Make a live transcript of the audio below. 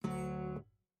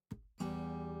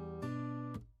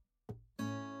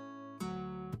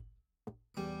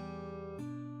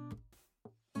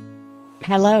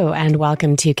Hello and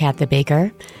welcome to Cat the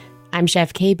Baker. I'm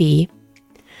Chef Kaybee.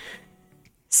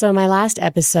 So my last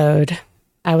episode,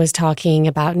 I was talking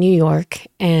about New York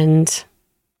and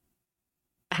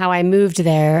how I moved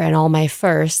there and all my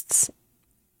firsts.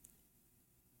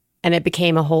 And it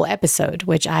became a whole episode,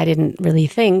 which I didn't really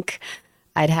think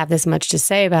I'd have this much to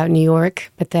say about New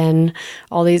York. But then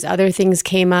all these other things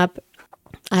came up.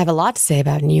 I have a lot to say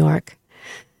about New York.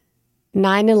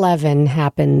 9/11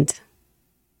 happened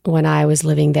when I was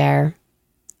living there.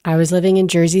 I was living in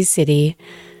Jersey City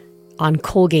on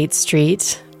Colgate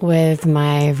Street with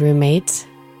my roommate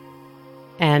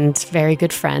and very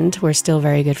good friend. We're still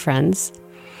very good friends.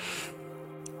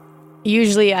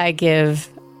 Usually I give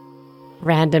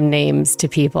random names to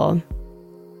people,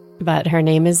 but her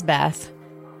name is Beth.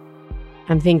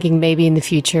 I'm thinking maybe in the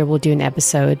future we'll do an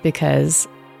episode because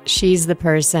she's the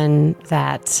person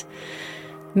that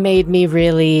made me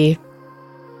really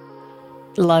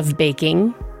love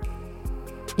baking.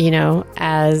 You know,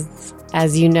 as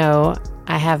you know,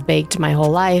 I have baked my whole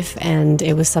life, and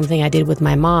it was something I did with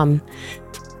my mom.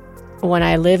 When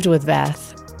I lived with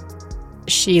Beth,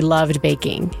 she loved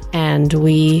baking, and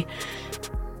we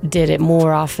did it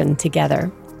more often together.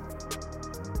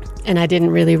 And I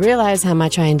didn't really realize how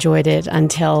much I enjoyed it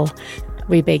until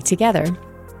we baked together.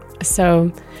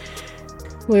 So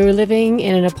we were living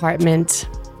in an apartment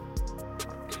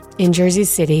in Jersey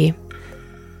City.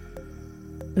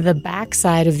 The back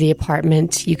side of the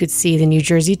apartment, you could see the New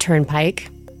Jersey Turnpike,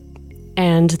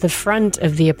 and the front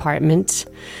of the apartment,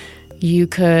 you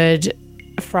could,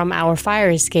 from our fire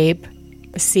escape,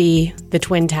 see the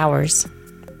Twin Towers.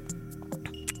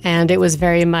 And it was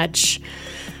very much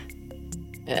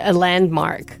a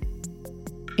landmark,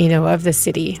 you know, of the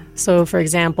city. So, for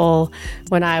example,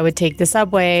 when I would take the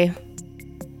subway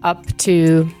up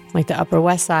to like the Upper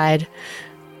West Side,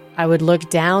 I would look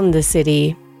down the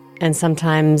city. And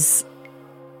sometimes,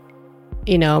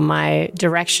 you know, my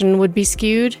direction would be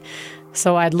skewed.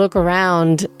 So I'd look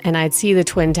around and I'd see the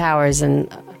Twin Towers, and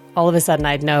all of a sudden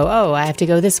I'd know, oh, I have to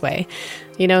go this way.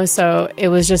 You know, so it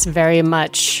was just very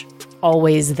much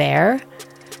always there.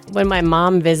 When my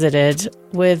mom visited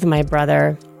with my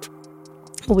brother,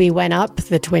 we went up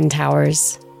the Twin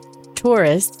Towers.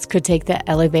 Tourists could take the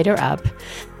elevator up,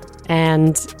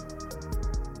 and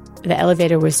the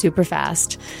elevator was super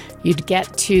fast. You'd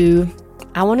get to,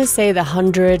 I want to say, the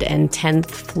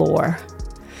 110th floor.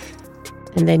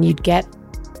 And then you'd get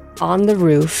on the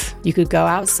roof. You could go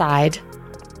outside.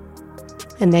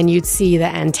 And then you'd see the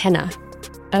antenna,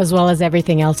 as well as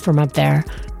everything else from up there.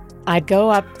 I'd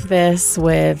go up this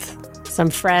with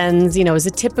some friends. You know, it was a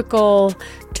typical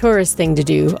tourist thing to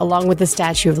do, along with the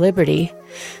Statue of Liberty,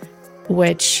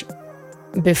 which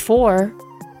before,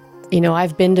 you know,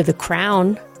 I've been to the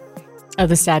crown of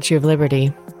the Statue of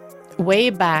Liberty.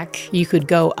 Way back, you could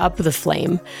go up the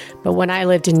flame, but when I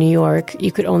lived in New York,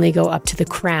 you could only go up to the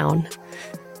crown.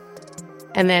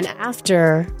 And then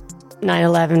after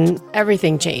 9/11,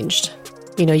 everything changed.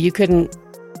 You know, you couldn't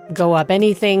go up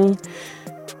anything.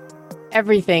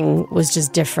 Everything was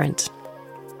just different.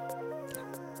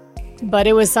 But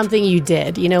it was something you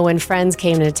did. You know, when friends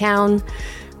came to town,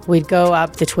 we'd go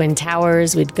up the Twin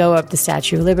Towers, we'd go up the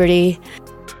Statue of Liberty,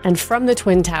 and from the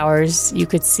Twin Towers, you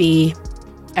could see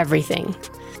everything.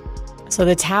 So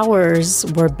the towers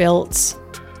were built,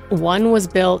 one was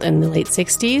built in the late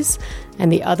 60s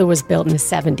and the other was built in the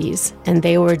 70s. And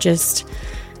they were just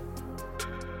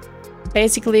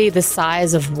basically the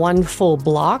size of one full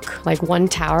block. Like one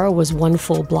tower was one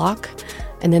full block,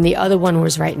 and then the other one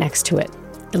was right next to it,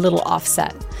 a little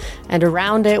offset. And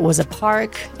around it was a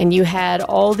park, and you had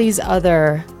all these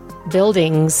other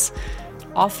buildings,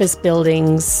 office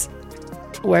buildings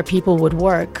where people would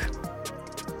work.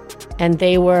 And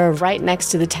they were right next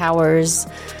to the towers,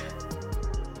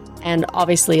 and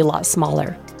obviously a lot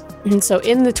smaller. And so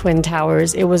in the Twin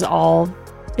Towers, it was all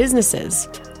businesses,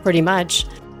 pretty much.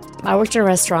 I worked in a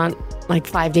restaurant like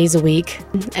 5 days a week,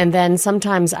 and then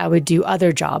sometimes I would do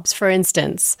other jobs. For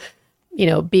instance, you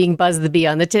know, being Buzz the Bee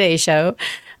on the Today Show,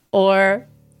 or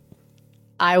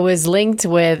I was linked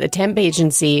with a temp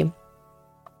agency,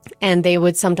 and they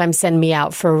would sometimes send me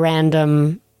out for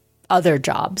random other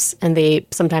jobs, and they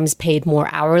sometimes paid more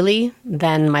hourly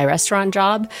than my restaurant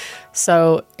job.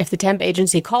 So if the temp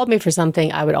agency called me for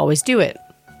something, I would always do it.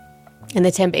 And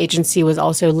the temp agency was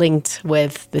also linked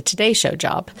with the Today Show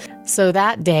job. So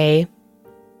that day,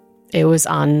 it was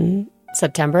on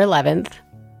September 11th,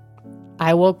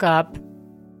 I woke up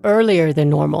earlier than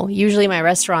normal. Usually my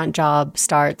restaurant job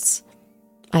starts,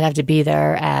 I'd have to be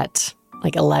there at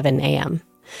like 11 a.m.,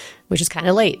 which is kind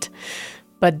of late.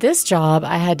 But this job,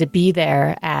 I had to be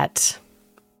there at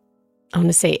I want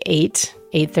to say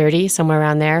 8:30, somewhere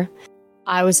around there.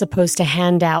 I was supposed to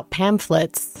hand out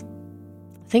pamphlets.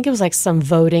 I think it was like some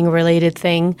voting related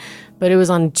thing, but it was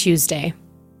on Tuesday.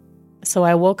 So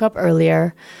I woke up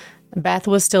earlier. Beth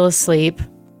was still asleep,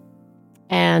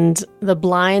 and the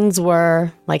blinds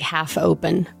were like half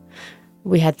open.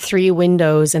 We had 3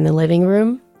 windows in the living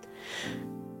room.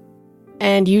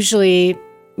 And usually,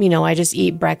 I just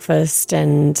eat breakfast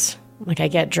and I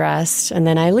get dressed and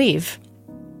then I leave.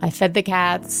 I fed the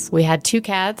cats. We had 2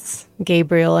 cats,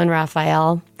 Gabriel and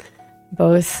Raphael,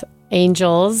 both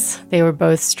angels. They were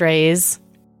both strays.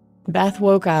 Beth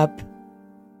woke up.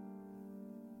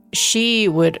 She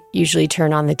would usually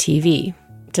turn on the TV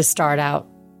to start out,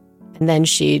 and then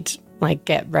she'd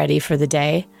get ready for the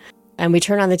day. And we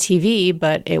turned on the TV,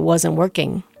 but it wasn't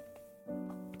working.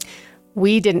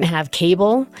 We didn't have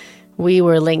cable. We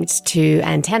were linked to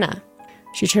antenna.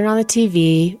 She turned on the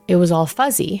TV. It was all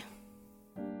fuzzy.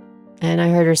 And I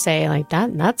heard her say,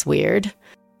 that's weird.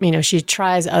 She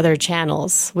tries other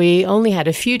channels. We only had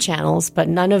a few channels, but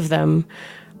none of them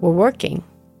were working.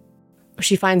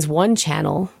 She finds one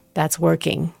channel that's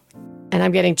working. And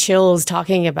I'm getting chills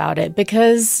talking about it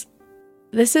because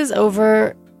this is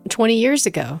over 20 years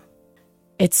ago.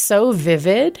 It's so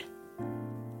vivid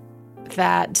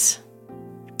that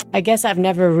I guess I've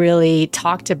never really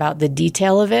talked about the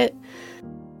detail of it.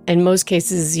 In most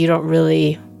cases, you don't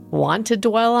really want to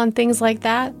dwell on things like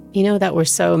that, that were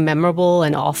so memorable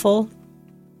and awful.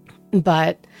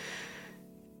 But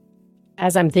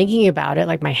as I'm thinking about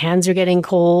it, my hands are getting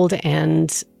cold,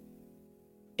 and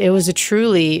it was a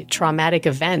truly traumatic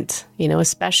event,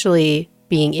 especially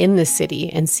being in the city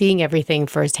and seeing everything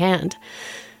firsthand.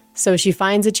 So she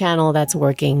finds a channel that's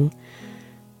working.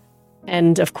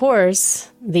 And of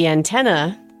course, the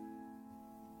antenna,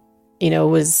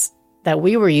 was that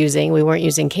we were using, we weren't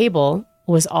using cable,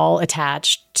 was all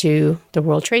attached to the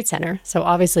World Trade Center. So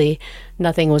obviously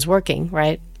nothing was working,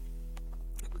 right?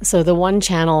 So the one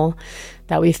channel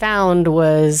that we found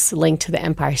was linked to the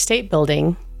Empire State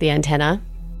Building, the antenna.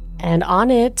 And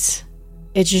on it,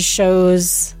 it just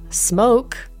shows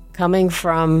smoke coming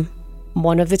from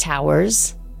one of the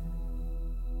towers.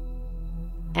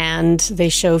 And they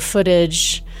show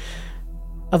footage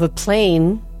of a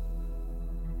plane,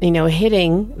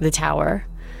 hitting the tower.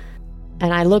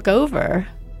 And I look over,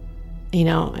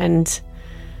 and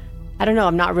I don't know,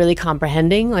 I'm not really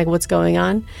comprehending what's going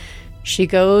on. She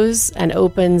goes and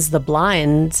opens the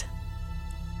blind,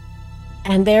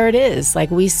 and there it is.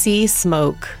 We see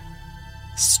smoke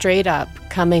straight up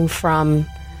coming from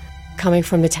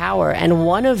the tower. And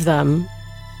one of them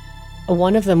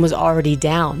was already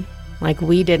down.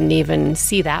 We didn't even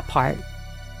see that part.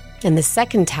 And the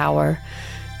second tower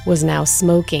was now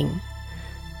smoking.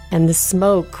 And the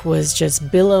smoke was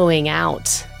just billowing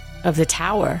out of the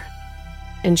tower.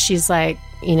 And she's like,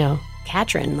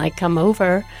 Katrin, come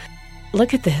over.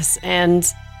 Look at this. And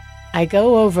we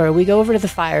go over to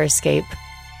the fire escape.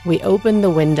 We open the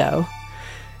window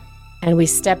and we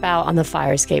step out on the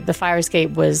fire escape. The fire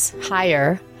escape was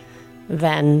higher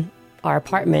than our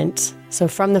apartment. So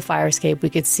from the fire escape, we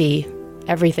could see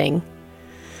everything.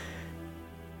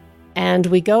 And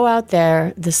we go out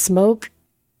there, the smoke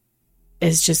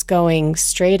is just going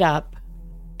straight up,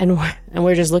 and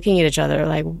we're just looking at each other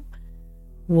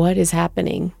what is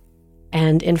happening?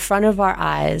 And in front of our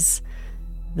eyes,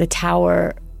 the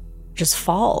tower just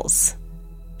falls.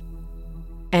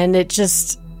 And it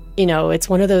just, it's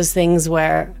one of those things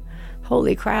where,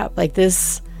 holy crap,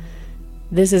 this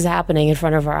is happening in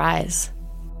front of our eyes.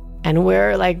 And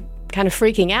we're kind of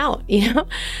freaking out,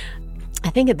 I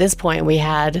think at this point we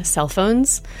had cell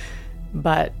phones,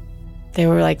 but they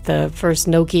were the first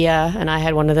Nokia, and I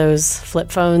had one of those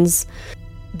flip phones.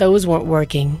 Those weren't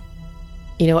working.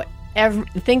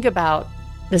 Think about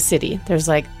the city. There's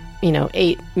 8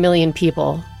 million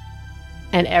people,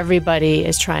 and everybody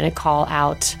is trying to call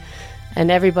out,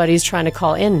 and everybody's trying to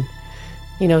call in.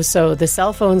 So the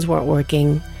cell phones weren't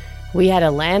working. We had a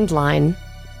landline.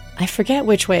 I forget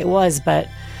which way it was, but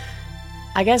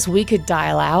I guess we could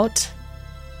dial out,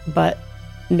 but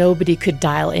nobody could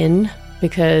dial in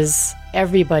because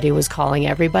everybody was calling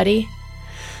everybody,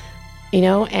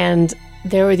 and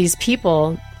there were these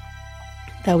people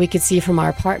that we could see from our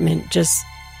apartment just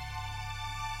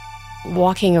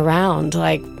walking around,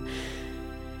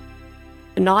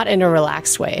 not in a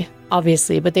relaxed way,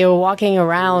 obviously, but they were walking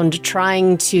around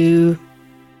trying to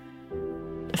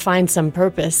find some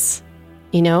purpose,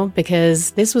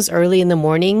 because this was early in the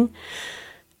morning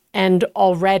and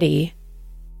already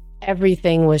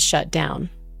everything was shut down.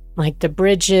 The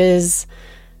bridges,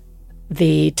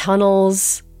 the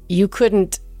tunnels, you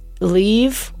couldn't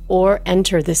leave or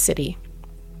enter the city.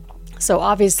 So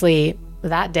obviously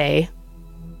that day,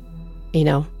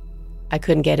 I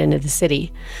couldn't get into the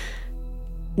city.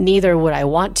 Neither would I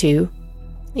want to,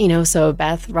 so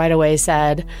Beth right away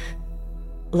said,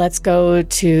 let's go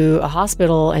to a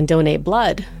hospital and donate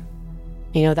blood.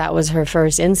 That was her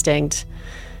first instinct.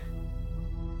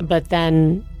 But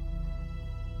then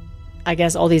I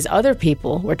guess all these other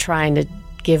people were trying to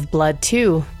give blood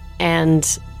too, and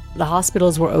the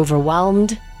hospitals were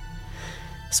overwhelmed.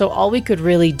 So all we could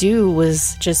really do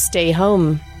was just stay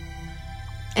home.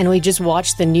 And we just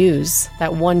watched the news,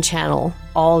 that one channel,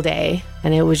 all day.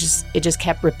 And it just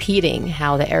kept repeating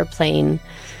how the airplane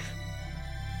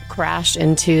crashed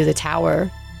into the tower.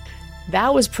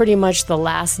 That was pretty much the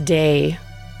last day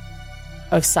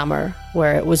of summer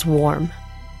where it was warm.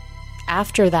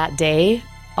 After that day,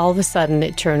 all of a sudden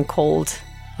it turned cold.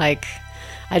 Like,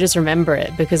 I just remember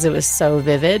it because it was so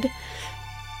vivid.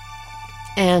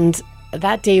 And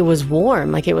that day was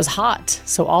warm, like it was hot.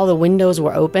 So all the windows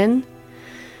were open.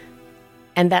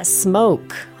 And that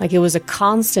smoke, like it was a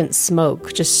constant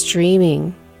smoke just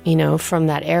streaming, from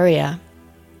that area.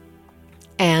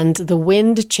 And the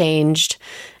wind changed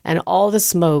and all the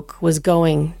smoke was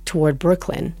going toward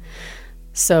Brooklyn.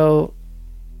 So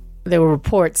there were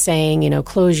reports saying,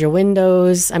 close your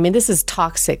windows. I mean, this is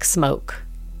toxic smoke.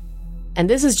 And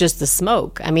this is just the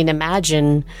smoke. I mean,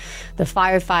 imagine the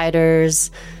firefighters,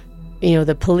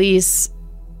 the police,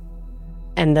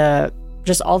 and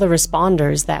just all the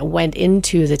responders that went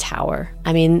into the tower.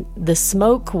 I mean, the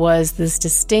smoke was this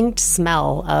distinct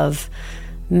smell of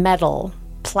metal,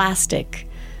 plastic,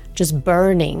 just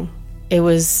burning. It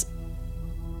was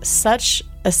such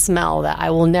a smell that I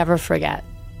will never forget.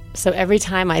 So every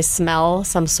time I smell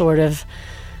some sort of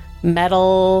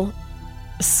metal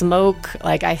smoke,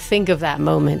 like I think of that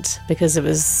moment because it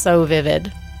was so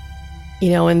vivid.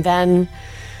 And then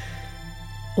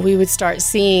we would start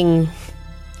seeing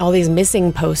all these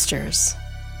missing posters.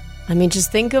 I mean,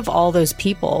 just think of all those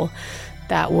people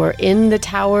that were in the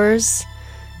towers,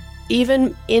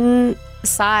 even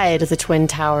inside the Twin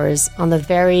Towers on the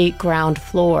very ground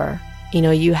floor.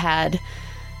 You had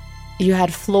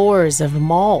floors of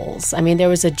malls. I mean, there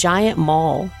was a giant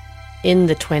mall in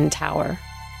the Twin Tower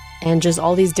and just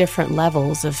all these different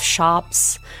levels of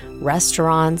shops,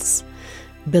 restaurants.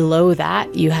 Below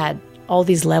that, you had all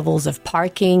these levels of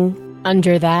parking.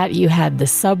 Under that, you had the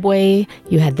subway,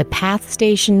 you had the PATH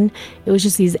station. It was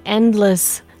just these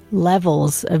endless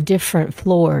levels of different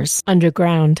floors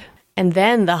underground. And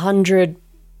then the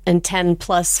 110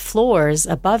 plus floors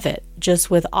above it, just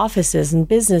with offices and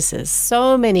businesses.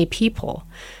 So many people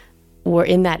were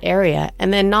in that area.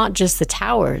 And then not just the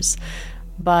towers,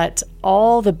 but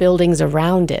all the buildings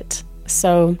around it.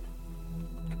 So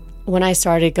when I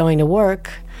started going to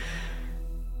work,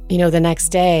 the next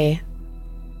day,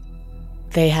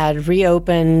 they had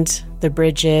reopened the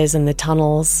bridges and the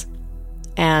tunnels,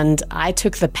 and I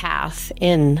took the path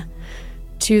in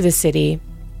to the city.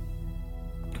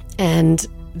 And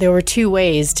there were two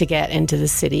ways to get into the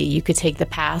city. You could take the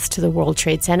path to the World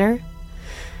Trade Center.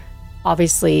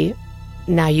 Obviously,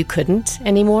 now you couldn't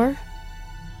anymore.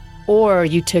 Or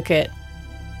you took it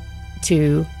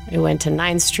went to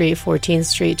 9th Street, 14th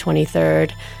Street,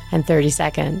 23rd, and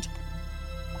 32nd,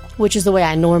 which is the way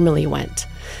I normally went.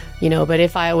 But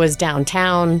if I was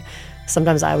downtown,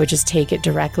 sometimes I would just take it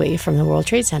directly from the World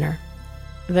Trade Center.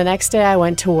 The next day I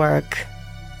went to work.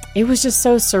 It was just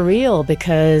so surreal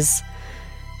because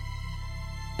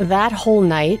that whole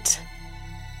night,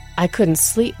 I couldn't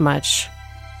sleep much.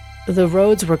 The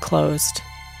roads were closed.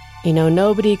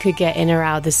 Nobody could get in or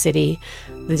out of the city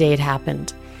the day it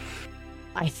happened.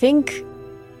 I think,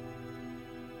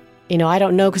 I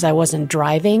don't know because I wasn't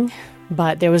driving,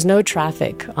 but there was no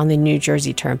traffic on the New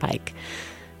Jersey Turnpike.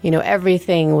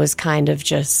 Everything was kind of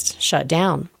just shut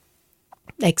down,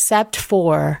 except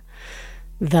for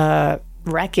the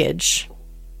wreckage.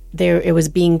 It was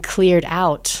being cleared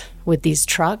out with these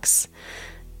trucks,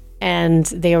 and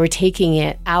they were taking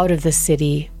it out of the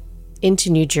city into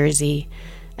New Jersey.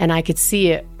 And I could see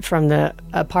it from the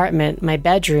apartment. My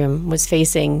bedroom was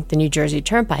facing the New Jersey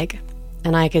Turnpike,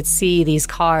 and I could see these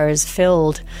cars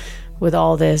filled with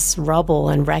all this rubble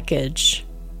and wreckage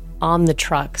on the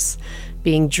trucks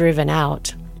being driven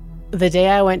out. The day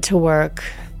I went to work,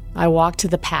 I walked to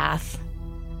the path.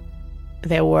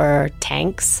 There were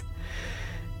tanks,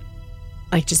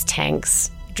 like just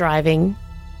tanks driving,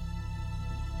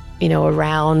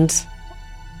 around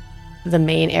the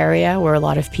main area where a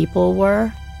lot of people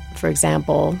were. For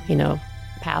example,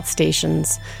 PATH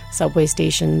stations, subway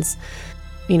stations.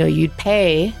 You'd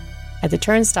pay at the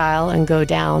turnstile and go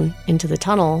down into the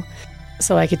tunnel.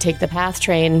 so I could take the PATH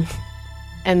train.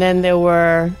 And then there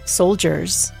were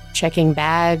soldiers checking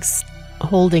bags,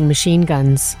 holding machine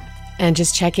guns, and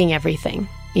just checking everything.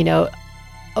 You know,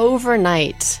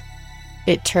 overnight,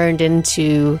 it turned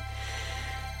into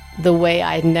the way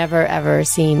I'd never, ever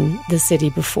seen the city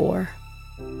before.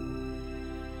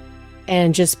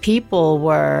 And just people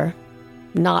were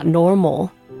not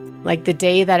normal. Like the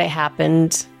day that it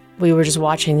happened, we were just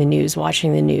watching the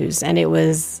news. And it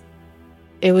was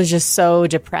just so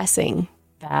depressing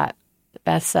that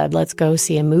Beth said, let's go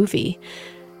see a movie.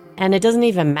 And it doesn't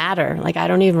even matter. Like, I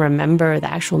don't even remember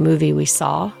the actual movie we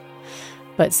saw,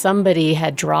 but somebody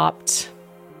had dropped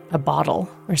a bottle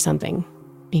or something.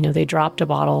 You know, they dropped a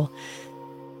bottle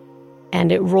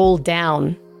and it rolled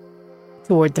down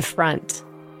toward the front.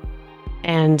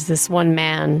 And this one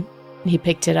man, he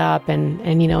picked it up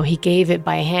and you know, he gave it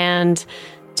by hand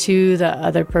to the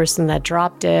other person that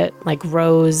dropped it, like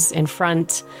rose in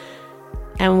front.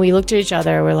 And we looked at each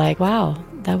other, we're like, wow,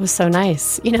 that was so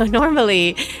nice. You know,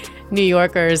 normally New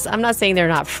Yorkers, I'm not saying they're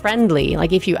not friendly.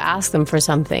 Like if you ask them for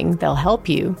something, they'll help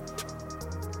you.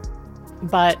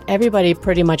 But everybody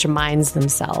pretty much minds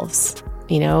themselves,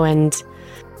 you know, and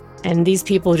these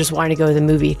people just wanted to go to the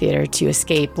movie theater to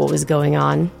escape what was going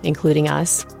on, including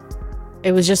us.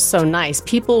 It was just so nice.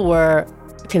 People were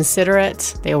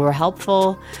considerate. They were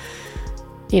helpful.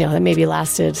 You know, that maybe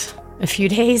lasted a few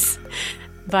days.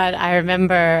 But I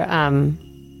remember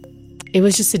it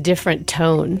was just a different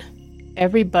tone.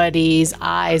 Everybody's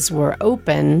eyes were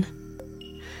open.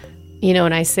 You know,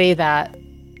 and I say that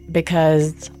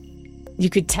because you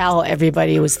could tell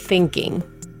everybody was thinking,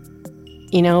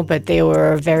 you know, but they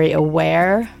were very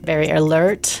aware, very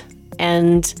alert,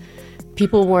 and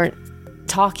people weren't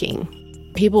talking.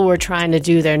 People were trying to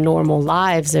do their normal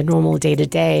lives, their normal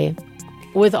day-to-day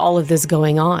with all of this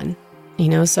going on, you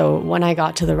know. So when I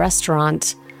got to the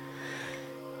restaurant,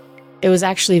 it was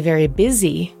actually very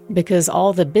busy because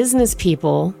all the business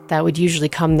people that would usually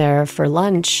come there for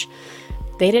lunch,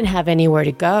 they didn't have anywhere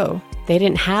to go. They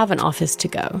didn't have an office to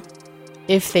go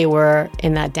if they were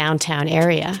in that downtown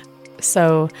area.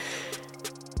 So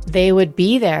they would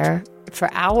be there for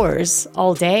hours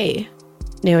all day,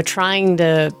 you know, trying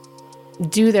to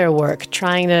do their work,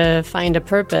 trying to find a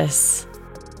purpose.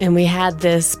 And we had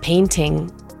this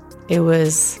painting. It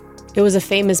was a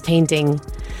famous painting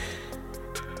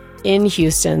in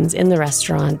Houston's, in the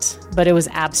restaurant, but it was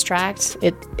abstract.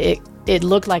 It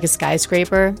looked like a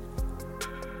skyscraper,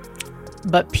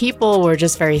 but people were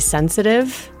just very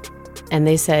sensitive. And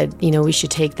they said, you know, we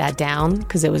should take that down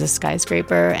because it was a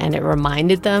skyscraper and it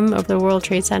reminded them of the World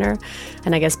Trade Center.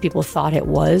 And I guess people thought it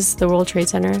was the World Trade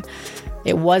Center.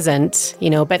 It wasn't, you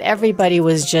know, but everybody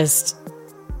was just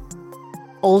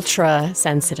ultra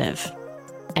sensitive.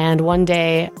 And one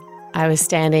day I was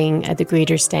standing at the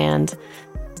greeter stand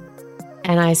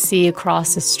and I see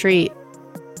across the street,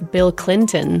 Bill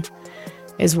Clinton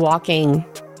is walking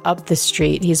up the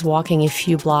street. He's walking a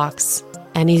few blocks.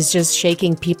 And he's just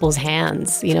shaking people's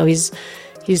hands. You know, he's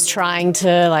trying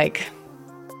to like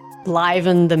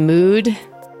liven the mood,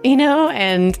 you know,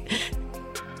 and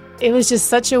it was just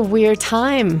such a weird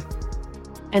time.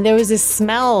 And there was this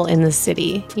smell in the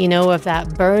city, you know, of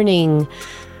that burning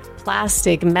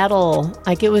plastic, metal.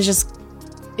 Like it was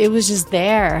just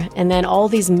there. And then all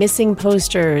these missing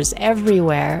posters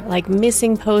everywhere, like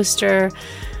missing poster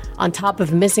on top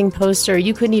of missing poster.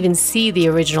 You couldn't even see the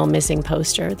original missing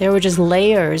poster. There were just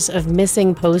layers of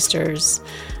missing posters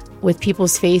with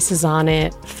people's faces on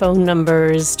it, phone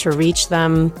numbers to reach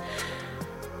them.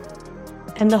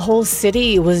 And the whole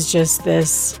city was just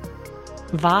this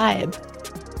vibe.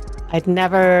 I'd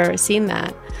never seen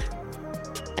that.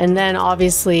 And then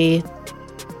obviously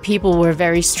people were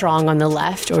very strong on the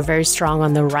left or very strong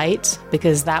on the right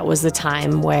because that was the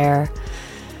time where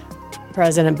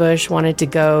President Bush wanted to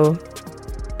go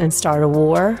and start a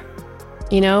war,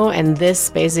 you know, and this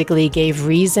basically gave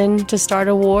reason to start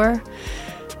a war.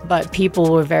 But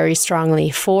people were very strongly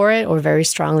for it or very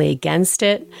strongly against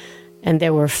it. And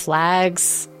there were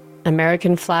flags,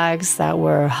 American flags that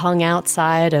were hung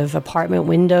outside of apartment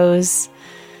windows,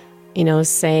 you know,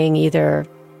 saying either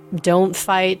don't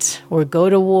fight or go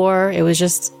to war. It was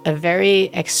just a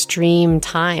very extreme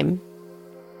time.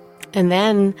 And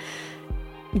then,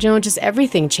 you know, just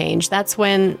everything changed. That's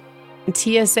when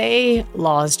TSA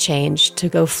laws changed to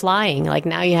go flying. Like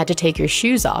now you had to take your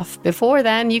shoes off. Before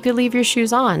then, you could leave your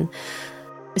shoes on.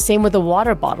 Same with the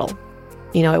water bottle.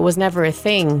 You know, it was never a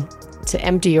thing to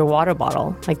empty your water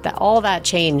bottle. Like that, all that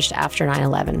changed after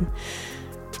 9/11.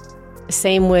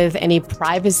 Same with any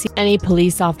privacy. Any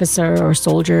police officer or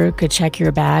soldier could check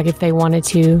your bag if they wanted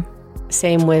to.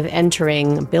 Same with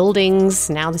entering buildings.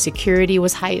 Now the security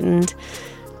was heightened.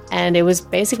 And it was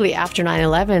basically after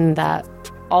 9/11 that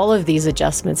all of these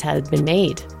adjustments had been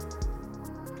made.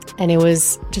 And it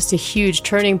was just a huge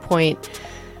turning point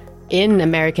in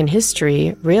American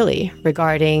history, really,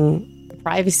 regarding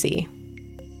privacy.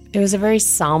 It was a very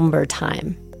somber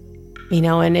time,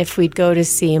 and if we'd go to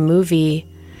see a movie,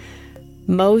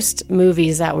 most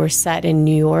movies that were set in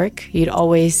New York, you'd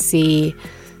always see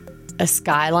a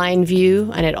skyline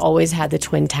view, and it always had the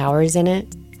Twin Towers in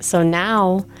it. So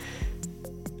now,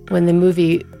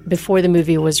 before the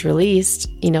movie was released,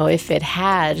 if it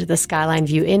had the skyline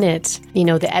view in it,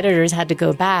 the editors had to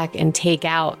go back and take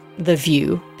out the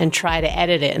view and try to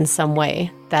edit it in some way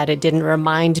that it didn't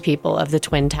remind people of the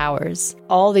Twin Towers.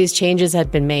 All these changes had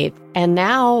been made. And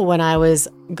now when I was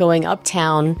going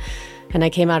uptown and I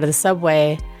came out of the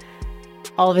subway,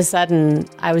 all of a sudden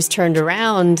I was turned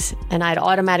around and I'd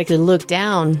automatically look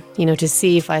down, to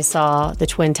see if I saw the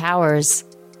Twin Towers.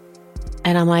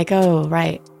 And I'm like, oh,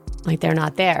 right. Like they're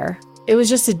not there. It was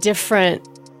just a different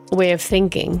way of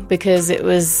thinking because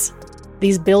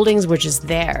these buildings were just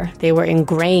there. They were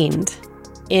ingrained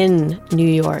in New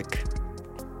York.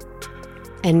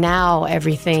 And now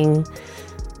everything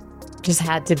just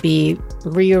had to be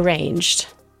rearranged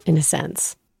in a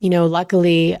sense.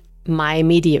 Luckily, my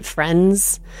immediate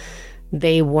friends,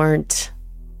 they weren't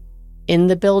in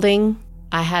the building.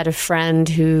 I had a friend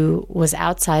who was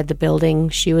outside the building.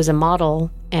 She was a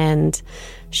model and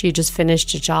she just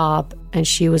finished a job and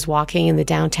she was walking in the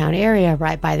downtown area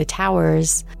right by the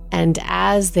towers. And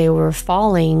as they were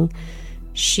falling,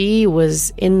 she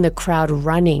was in the crowd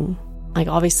running. Like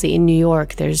obviously in New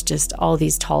York, there's just all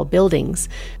these tall buildings.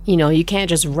 You can't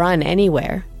just run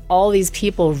anywhere. All these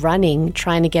people running,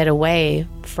 trying to get away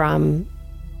from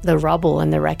the rubble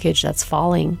and the wreckage that's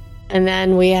falling. And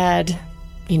then we had,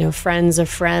 friends of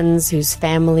friends whose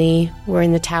family were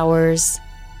in the towers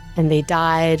and they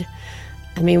died.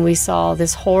 I mean, we saw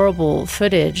this horrible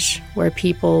footage where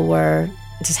people were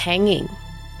just hanging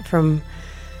from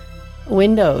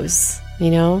windows,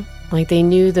 like they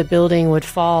knew the building would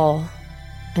fall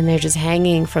and they're just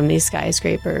hanging from these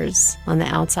skyscrapers on the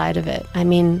outside of it. I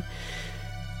mean,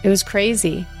 it was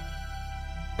crazy.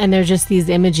 And they're just these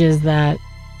images that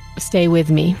stay with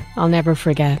me. I'll never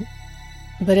forget.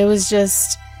 But it was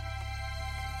just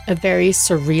a very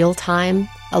surreal time.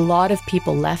 A lot of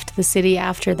people left the city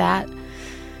after that.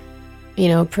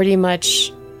 Pretty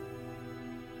much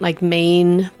like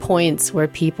main points where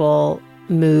people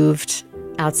moved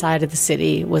outside of the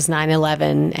city was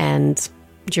 9/11 and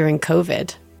during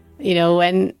COVID.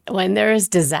 When there's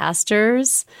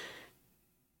disasters,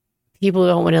 people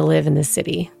don't want to live in the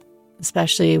city,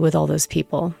 especially with all those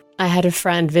people. I had a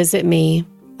friend visit me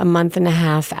a month and a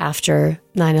half after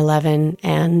 9/11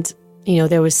 and,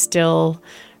 there was still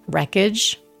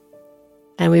wreckage.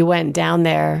 And we went down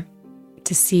there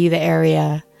to see the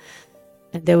area.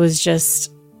 And there was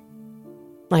just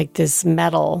like this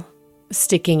metal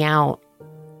sticking out.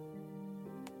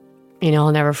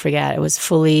 I'll never forget. It was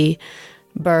fully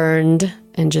burned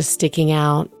and just sticking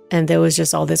out. And there was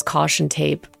just all this caution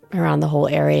tape around the whole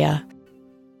area.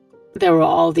 There were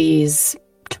all these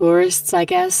tourists, I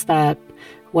guess, that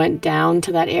went down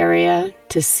to that area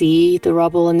to see the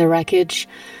rubble and the wreckage.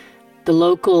 The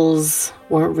locals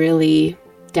weren't really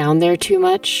down there too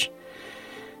much.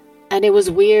 And it was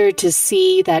weird to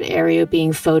see that area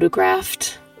being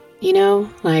photographed,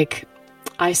 like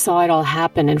I saw it all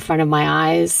happen in front of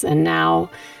my eyes and now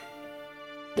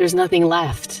there's nothing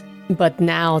left. But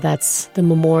now that's the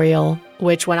memorial,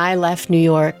 which when I left New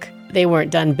York, they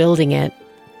weren't done building it.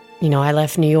 I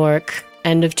left New York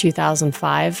end of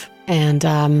 2005. And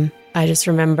I just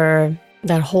remember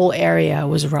that whole area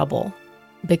was rubble.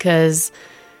 Because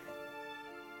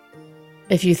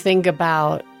if you think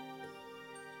about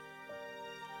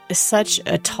such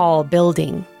a tall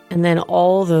building and then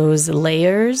all those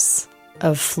layers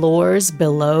of floors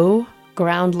below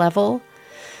ground level,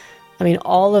 I mean,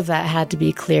 all of that had to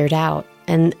be cleared out,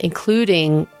 and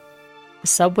including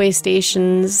subway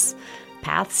stations,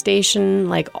 PATH station,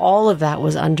 like all of that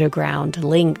was underground,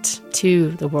 linked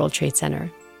to the World Trade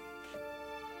Center.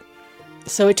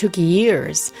 So it took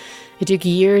years. It took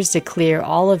years to clear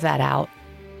all of that out.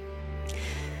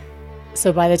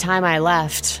 So by the time I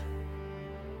left,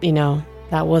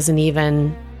 that wasn't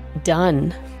even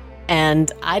done.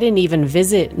 And I didn't even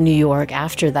visit New York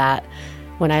after that.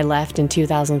 When I left in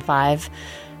 2005,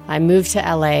 I moved to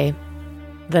LA.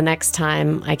 The next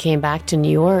time I came back to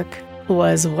New York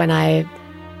was when I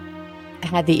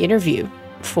had the interview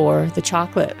for the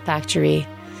chocolate factory.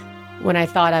 When I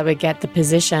thought I would get the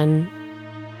position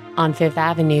on Fifth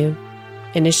Avenue,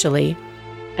 initially,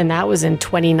 and that was in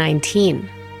 2019.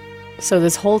 So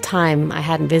this whole time I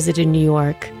hadn't visited New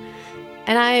York.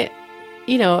 And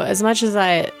as much as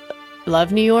I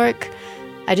love New York,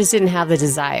 I just didn't have the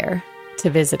desire to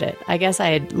visit it. I guess I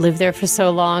had lived there for so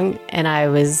long and I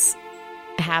was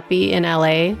happy in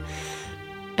LA.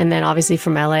 And then obviously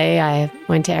from LA, I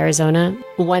went to Arizona.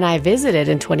 When I visited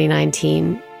in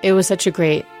 2019, it was such a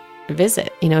great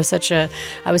visit,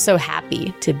 I was so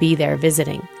happy to be there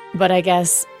visiting. But I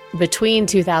guess between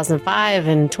 2005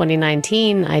 and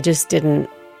 2019, I just didn't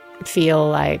feel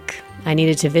like I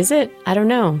needed to visit. I don't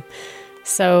know.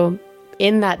 So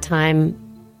in that time,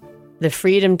 the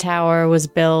Freedom Tower was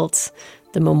built,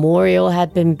 the memorial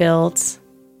had been built,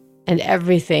 and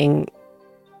everything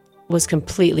was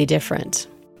completely different.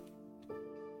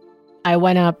 I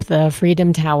went up the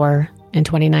Freedom Tower in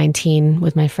 2019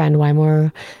 with my friend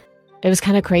Weimar. It was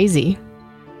kind of crazy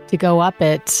to go up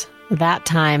it that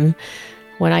time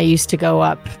when I used to go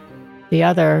up the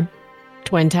other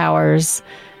Twin Towers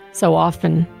so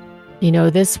often.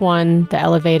 This one, the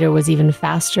elevator was even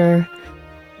faster.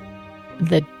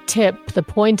 The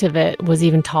point of it was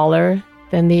even taller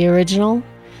than the original.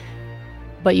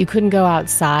 But you couldn't go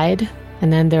outside.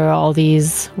 And then there are all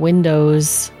these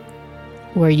windows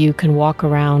where you can walk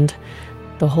around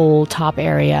the whole top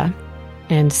area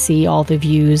and see all the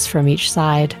views from each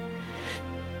side.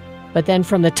 But then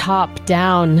from the top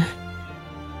down,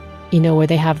 where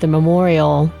they have the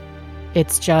memorial,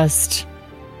 it's just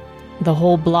the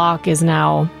whole block is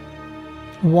now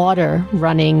water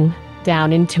running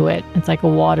down into it. It's like a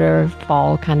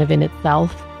waterfall kind of in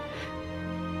itself.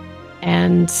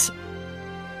 And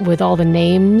with all the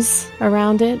names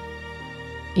around it,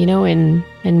 in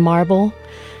marble.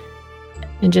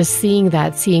 And just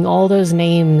seeing all those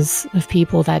names of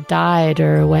people that died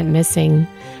or went missing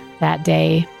that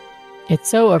day, it's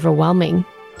so overwhelming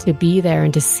to be there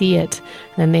and to see it.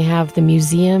 And then they have the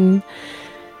museum.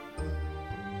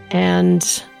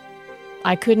 And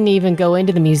I couldn't even go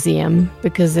into the museum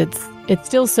because it's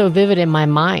still so vivid in my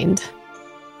mind,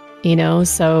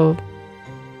 so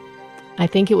I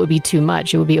think it would be too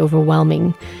much. It would be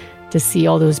overwhelming to see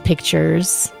all those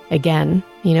pictures again,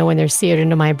 when they're seared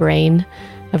into my brain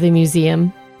of the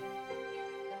museum.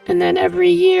 And then every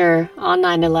year on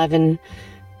 9/11,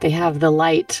 they have the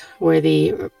light where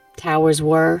the towers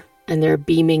were, and they're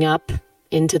beaming up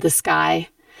into the sky.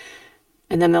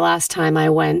 And then the last time I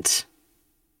went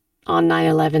on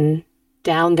 9/11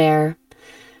 down there,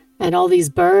 and all these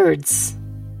birds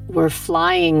were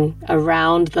flying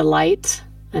around the light,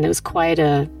 and it was quite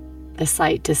a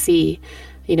sight to see.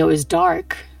 It was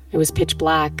dark, it was pitch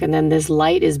black, and then this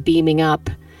light is beaming up,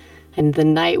 and the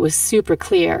night was super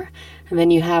clear. And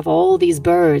then you have all these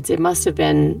birds. It must have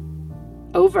been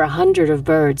over 100 of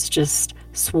birds just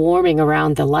swarming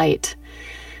around the light.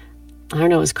 I don't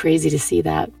know, it was crazy to see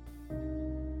that.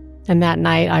 And that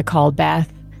night I called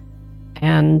Beth,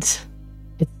 and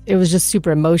it was just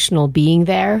super emotional being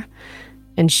there.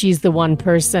 And she's the one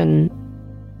person,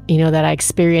 that I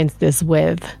experienced this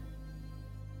with.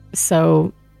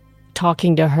 So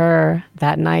talking to her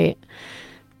that night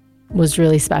was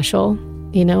really special,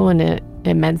 and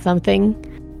it meant something.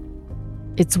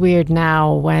 It's weird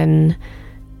now when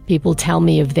people tell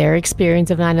me of their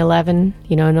experience of 9/11,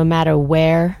 no matter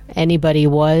where anybody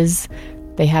was,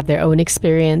 they have their own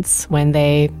experience when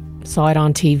they saw it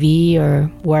on TV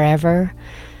or wherever.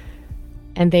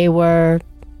 And they were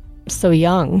so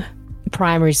young,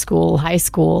 primary school, high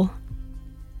school.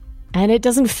 And it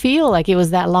doesn't feel like it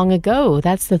was that long ago.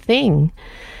 That's the thing.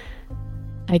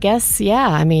 I guess,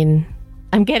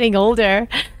 I'm getting older,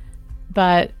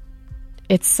 but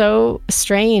it's so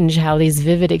strange how these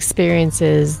vivid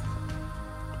experiences,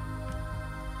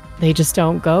 they just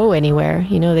don't go anywhere.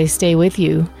 They stay with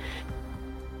you.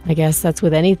 I guess that's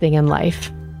with anything in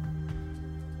life.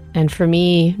 And for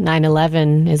me,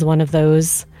 9/11 is one of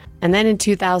those. And then in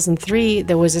 2003,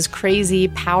 there was this crazy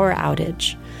power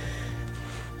outage.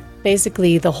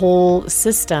 Basically, the whole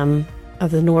system of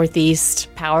the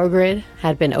Northeast power grid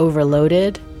had been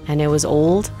overloaded, and it was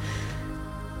old.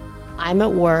 I'm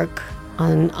at work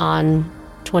on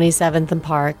 27th and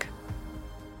Park.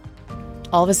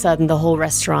 All of a sudden, the whole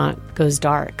restaurant goes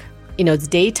dark. It's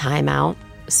daytime out,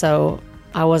 so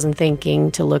I wasn't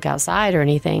thinking to look outside or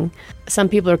anything. Some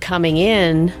people are coming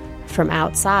in from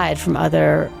outside, from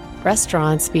other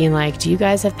restaurants, being like, do you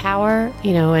guys have power?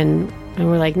 And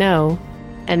we're like, no.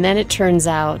 And then it turns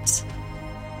out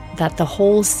that the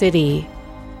whole city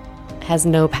has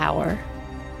no power.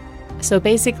 So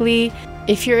basically,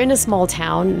 if you're in a small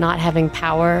town not having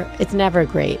power, it's never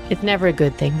great. It's never a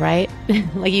good thing, right?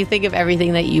 Like you think of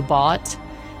everything that you bought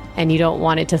and you don't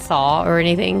want it to thaw or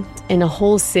anything. In a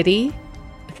whole city,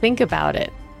 think about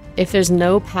it. If there's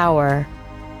no power,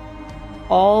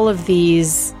 all of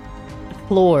these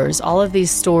floors, all of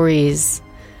these stories,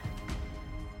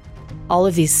 all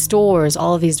of these stores,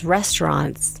 all of these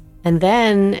restaurants, and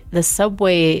then the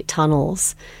subway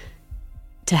tunnels,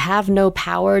 to have no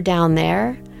power down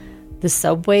there, the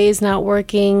subway is not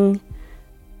working.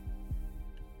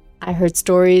 I heard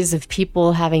stories of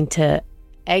people having to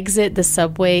exit the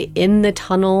subway in the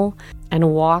tunnel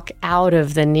and walk out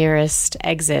of the nearest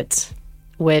exit,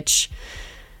 which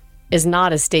is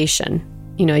not a station.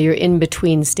 You know, you're in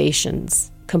between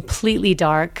stations, completely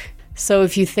dark. So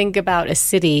if you think about a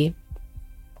city,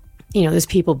 you know, there's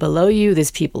people below you,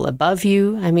 there's people above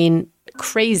you. I mean,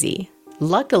 crazy.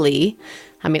 Luckily,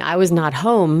 I mean, I was not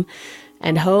home,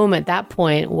 and home at that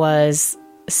point was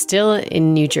still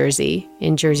in New Jersey,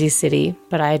 in Jersey City,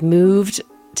 but I had moved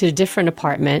to a different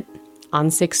apartment on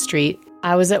 6th Street.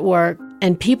 I was at work,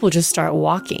 and people just start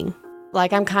walking.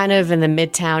 Like, I'm kind of in the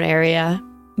Midtown area.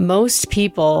 Most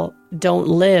people don't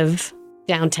live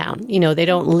downtown. You know, they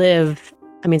don't live,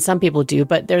 I mean, some people do,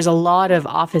 but there's a lot of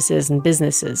offices and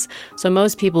businesses. So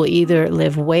most people either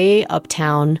live way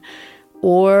uptown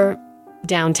or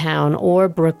downtown or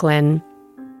Brooklyn.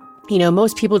 You know,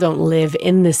 most people don't live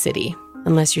in the city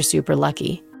unless you're super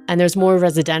lucky. And there's more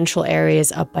residential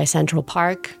areas up by Central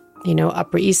Park, you know,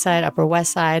 Upper East Side, Upper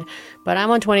West Side. But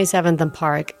I'm on 27th and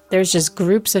Park. There's just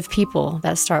groups of people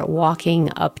that start walking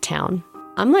uptown.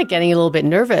 I'm like getting a little bit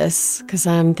nervous because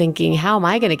I'm thinking, how am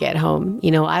I going to get home?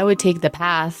 You know, I would take the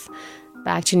path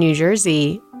back to New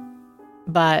Jersey,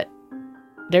 but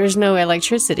there's no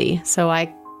electricity. So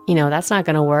that's not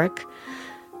going to work.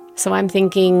 So I'm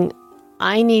thinking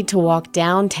I need to walk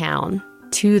downtown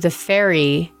to the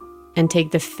ferry and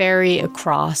take the ferry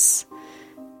across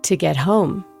to get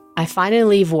home. I finally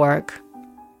leave work.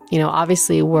 You know,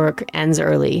 obviously work ends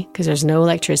early because there's no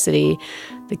electricity.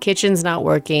 The kitchen's not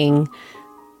working.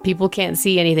 People can't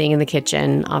see anything in the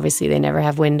kitchen. Obviously, they never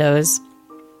have windows.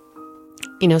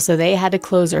 You know, so they had to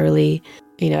close early.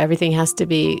 You know, everything has to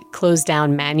be closed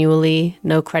down manually.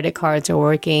 No credit cards are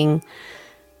working.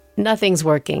 Nothing's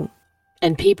working.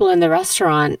 And people in the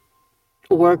restaurant,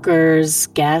 workers,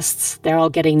 guests, they're all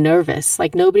getting nervous.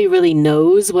 Like, nobody really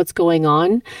knows what's going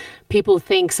on. People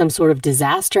think some sort of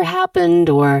disaster happened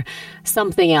or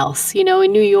something else. You know,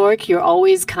 in New York, you're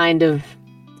always kind of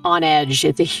on edge.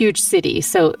 It's a huge city,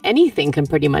 so anything can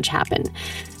pretty much happen.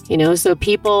 You know, so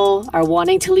people are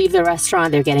wanting to leave the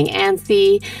restaurant. They're getting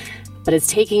antsy, but it's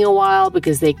taking a while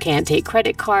because they can't take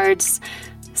credit cards.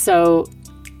 So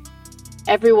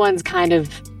everyone's kind of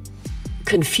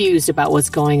confused about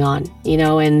what's going on, you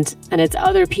know, and it's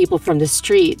other people from the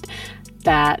street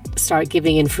that start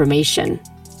giving information.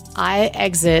 I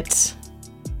exit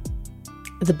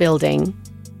the building,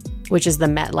 which is the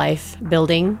MetLife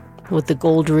building with the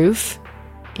gold roof,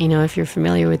 you know, if you're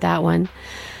familiar with that one.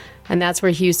 And that's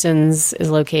where Houston's is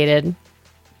located.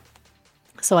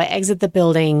 So I exit the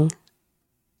building.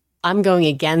 I'm going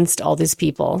against all these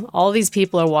people. All these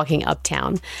people are walking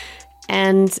uptown.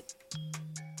 And,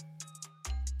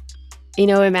 you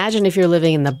know, imagine if you're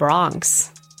living in the Bronx.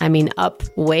 I mean,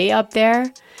 way up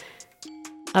there,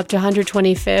 up to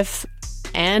 125th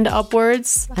and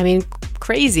upwards. I mean,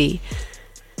 crazy.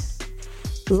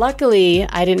 Luckily,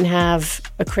 I didn't have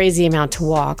a crazy amount to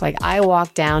walk. Like, I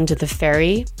walked down to the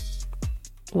ferry,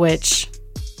 which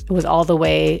was all the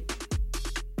way,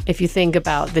 if you think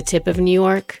about the tip of New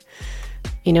York,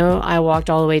 you know, I walked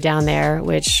all the way down there,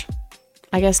 which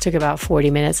I guess took about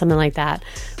 40 minutes, something like that.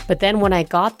 But then when I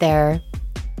got there,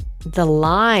 the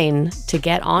line to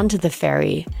get onto the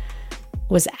ferry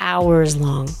was hours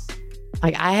long.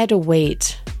 Like, I had to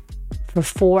wait for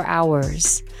 4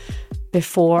 hours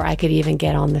before I could even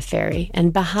get on the ferry.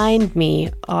 And behind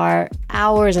me are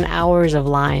hours and hours of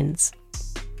lines,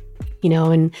 you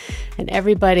know, and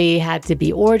everybody had to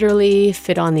be orderly,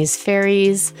 fit on these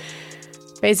ferries.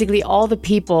 Basically, all the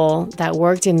people that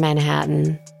worked in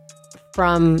Manhattan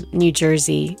from New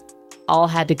Jersey all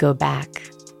had to go back,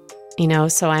 you know,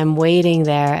 so I'm waiting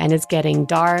there and it's getting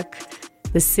dark.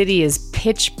 The city is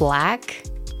pitch black.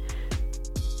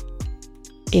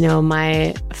 You know,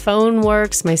 my phone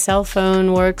works, my cell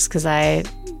phone works because I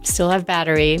still have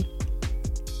battery.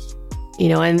 You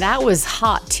know, and that was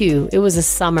hot too. It was a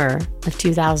summer of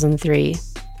 2003.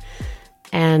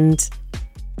 And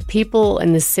people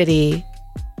in the city,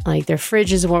 like, their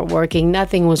fridges weren't working.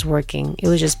 Nothing was working. It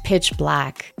was just pitch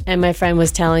black. And my friend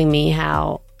was telling me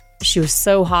how she was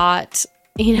so hot,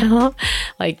 you know,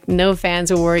 like no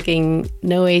fans were working,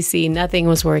 no AC, nothing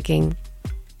was working.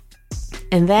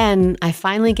 And then I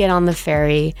finally get on the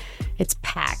ferry. It's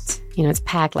packed, it's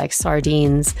packed like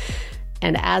sardines.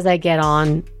 And as I get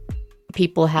on,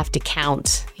 people have to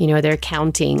count, they're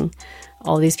counting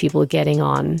all these people getting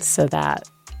on so that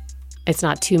it's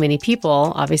not too many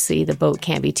people. Obviously, the boat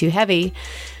can't be too heavy.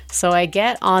 So I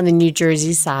get on the New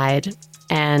Jersey side,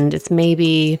 and it's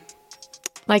maybe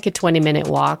like a 20-minute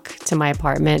walk to my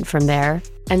apartment from there.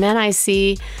 And then I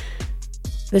see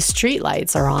the street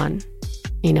lights are on.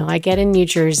 I get in New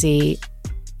Jersey.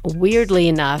 Weirdly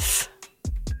enough,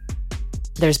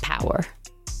 there's power.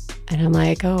 And I'm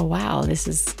like, oh, wow, this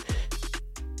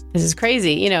is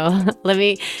crazy.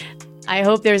 I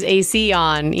hope there's AC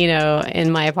on,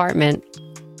 in my apartment,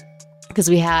 because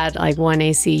we had like one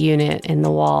AC unit in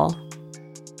the wall.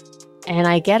 And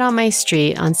I get on my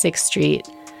street, on 6th Street.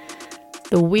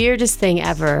 The weirdest thing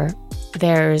ever,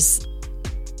 there's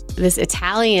this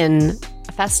Italian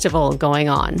festival going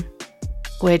on,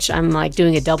 which I'm like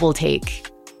doing a double take.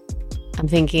 I'm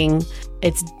thinking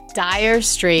it's dire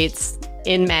straits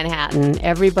in Manhattan.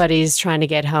 Everybody's trying to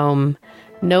get home.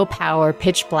 No power,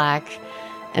 pitch black.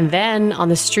 And then on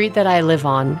the street that I live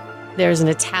on, there's an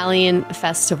Italian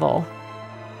festival.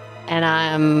 And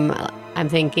I'm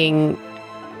thinking,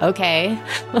 okay,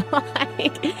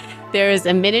 there's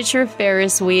a miniature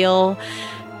Ferris wheel.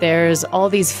 There's all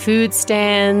these food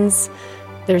stands.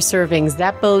 They're serving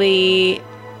zeppoli,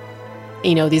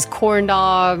 these corn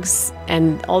dogs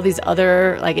and all these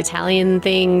other like Italian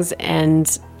things.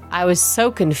 And I was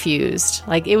so confused.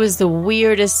 Like, it was the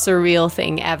weirdest, surreal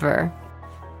thing ever.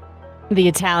 The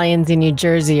Italians in New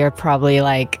Jersey are probably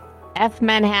like, F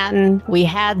Manhattan, we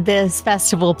had this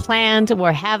festival planned,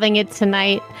 we're having it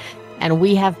tonight, and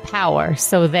we have power,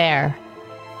 so there.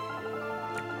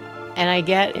 And I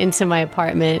get into my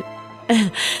apartment,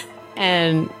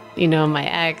 and, my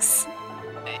ex,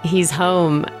 he's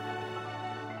home.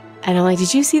 And I'm like,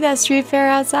 did you see that street fair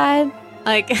outside?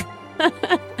 Like,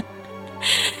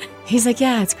 he's like,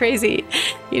 yeah, it's crazy.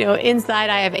 Inside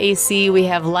I have AC, we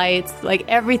have lights, like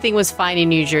everything was fine in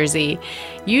New Jersey.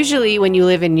 Usually when you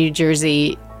live in New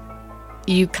Jersey,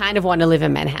 you kind of want to live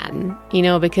in Manhattan,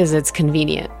 because it's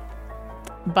convenient.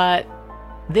 But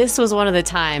this was one of the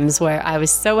times where I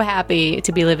was so happy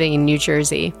to be living in New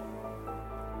Jersey.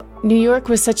 New York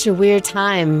was such a weird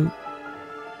time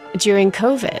during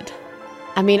COVID.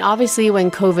 I mean, obviously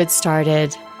when COVID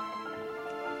started,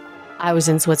 I was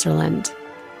in Switzerland.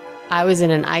 I was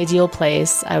in an ideal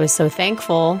place. I was so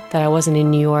thankful that I wasn't in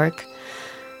New York.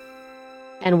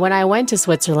 And when I went to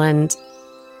Switzerland,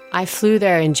 I flew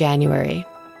there in January.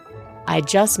 I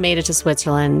just made it to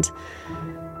Switzerland.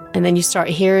 And then you start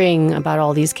hearing about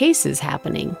all these cases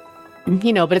happening,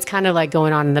 but it's kind of like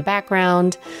going on in the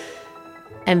background.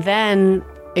 And then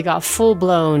it got full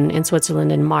blown in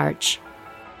Switzerland in March.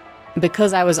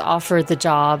 Because I was offered the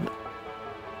job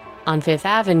on Fifth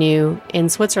Avenue in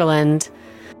Switzerland,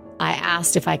 I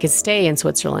asked if I could stay in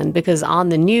Switzerland, because on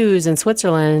the news in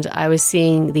Switzerland, I was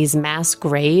seeing these mass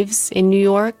graves in New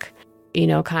York,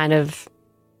 kind of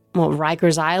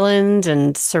Rikers Island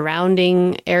and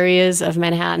surrounding areas of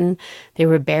Manhattan. They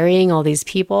were burying all these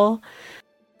people.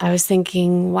 I was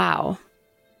thinking, wow,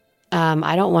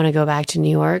 I don't want to go back to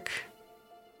New York.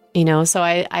 So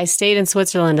I stayed in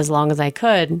Switzerland as long as I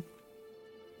could.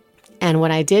 And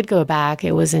when I did go back,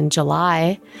 it was in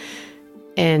July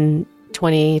in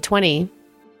 2020.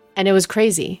 And it was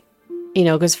crazy,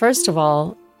 because first of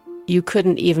all, you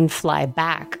couldn't even fly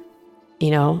back.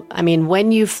 I mean,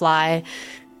 when you fly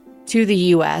to the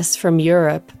US from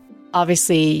Europe,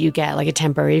 obviously you get like a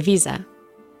temporary visa,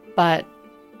 but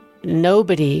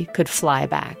nobody could fly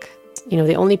back.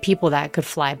 The only people that could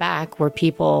fly back were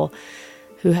people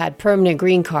who had permanent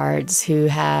green cards, who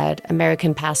had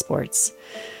American passports.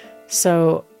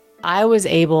 So I was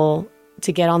able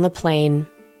to get on the plane,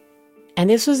 and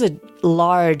this was a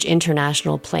large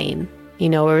international plane. It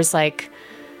was like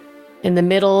in the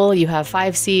middle, you have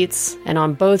 5 seats, and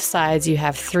on both sides, you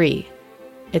have 3.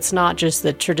 It's not just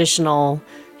the traditional,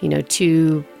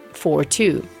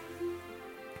 2-4-2.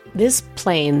 This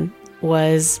plane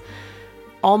was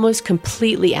almost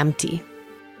completely empty.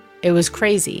 It was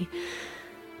crazy.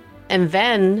 And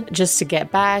then just to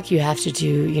get back, you have to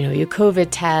do, your COVID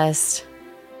test.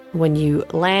 When you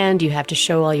land, you have to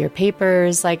show all your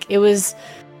papers. Like it was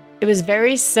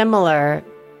very similar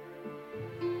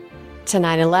to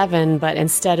 9/11, but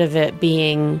instead of it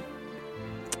being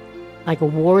like a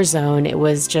war zone, it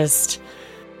was just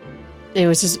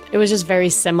very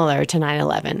similar to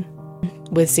 9/11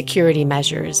 with security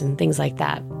measures and things like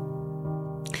that.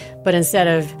 But instead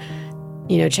of,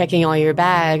 checking all your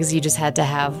bags, you just had to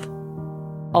have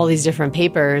all these different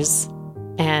papers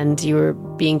and you were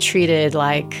being treated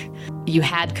like you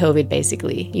had COVID,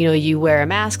 basically. You wear a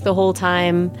mask the whole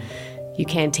time. You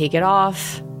can't take it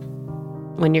off.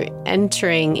 When you're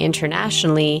entering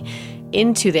internationally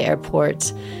into the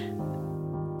airport,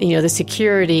 the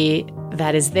security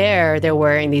that is there, they're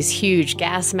wearing these huge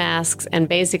gas masks and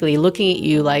basically looking at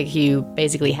you like you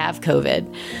basically have COVID.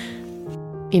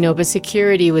 But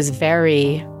security was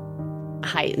very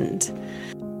heightened.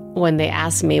 When they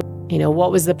asked me,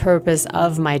 what was the purpose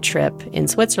of my trip in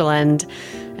Switzerland?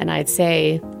 And I'd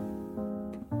say,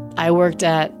 I worked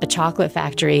at a chocolate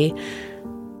factory.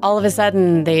 All of a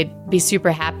sudden, they'd be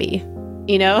super happy,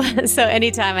 So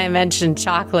anytime I mentioned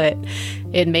chocolate,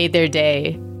 it made their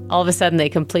day. All of a sudden, they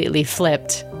completely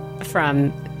flipped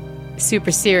from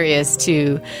super serious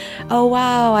to, oh,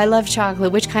 wow, I love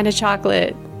chocolate. Which kind of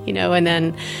chocolate? And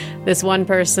then this one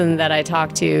person that I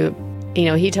talked to,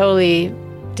 he totally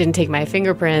didn't take my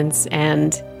fingerprints,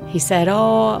 and he said,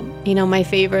 oh, my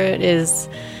favorite is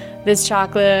this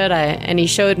chocolate. And he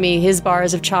showed me his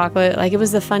bars of chocolate. Like, it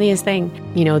was the funniest thing.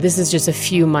 This is just a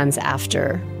few months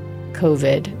after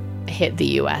COVID hit the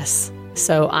US.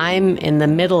 So I'm in the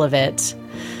middle of it.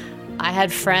 I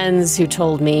had friends who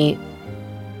told me,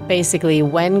 basically,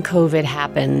 when COVID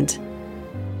happened,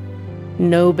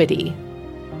 nobody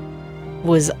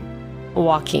was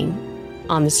walking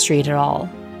on the street at all.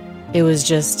 It was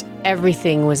just,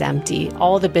 everything was empty.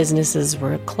 All the businesses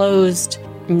were closed.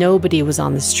 Nobody was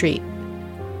on the street.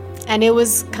 And it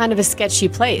was kind of a sketchy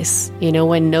place.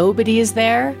 When nobody is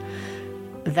there,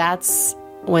 that's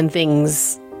when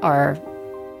things are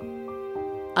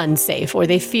unsafe, or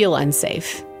they feel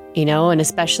unsafe, and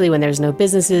especially when there's no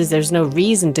businesses, there's no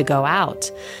reason to go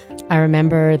out. I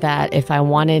remember that if I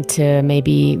wanted to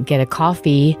maybe get a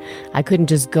coffee, I couldn't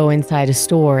just go inside a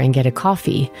store and get a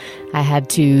coffee. I had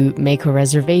to make a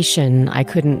reservation. I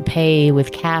couldn't pay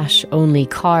with cash, only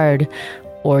card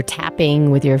or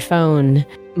tapping with your phone.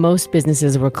 Most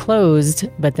businesses were closed,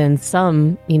 but then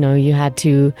some, you had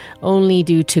to only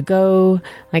do to go.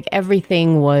 Like,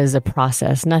 everything was a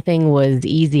process. Nothing was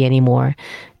easy anymore.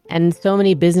 And so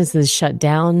many businesses shut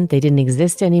down. They didn't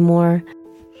exist anymore.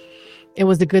 It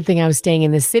was a good thing I was staying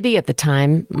in the city at the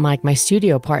time, like my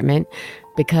studio apartment,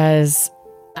 because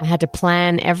I had to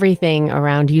plan everything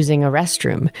around using a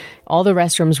restroom. All the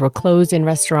restrooms were closed in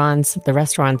restaurants. The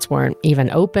restaurants weren't even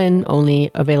open,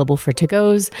 only available for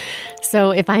to-goes.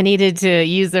 So if I needed to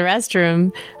use the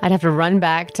restroom, I'd have to run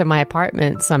back to my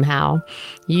apartment somehow,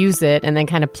 use it, and then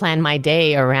kind of plan my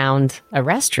day around a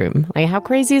restroom. Like, how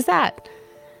crazy is that?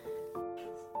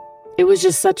 It was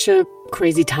just such a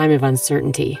crazy time of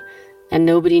uncertainty, and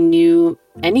nobody knew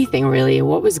anything really,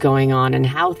 what was going on and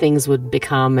how things would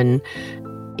become, and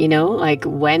like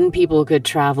when people could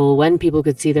travel, when people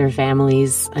could see their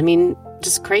families. I mean,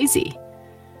 just crazy.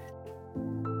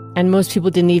 And most people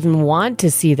didn't even want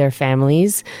to see their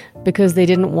families because they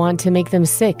didn't want to make them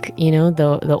sick.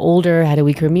 The older had a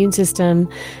weaker immune system,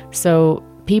 so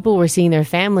people were seeing their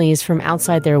families from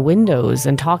outside their windows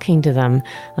and talking to them.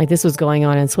 Like, this was going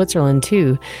on in Switzerland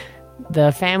too.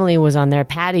 The family was on their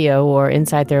patio or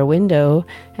inside their window,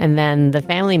 and then the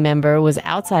family member was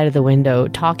outside of the window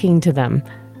talking to them.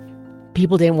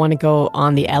 People didn't want to go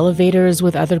on the elevators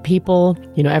with other people.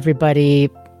 Everybody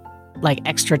like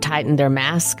extra tightened their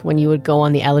mask when you would go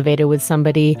on the elevator with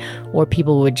somebody, or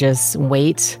people would just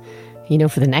wait,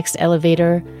 for the next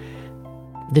elevator.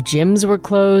 The gyms were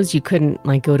closed. You couldn't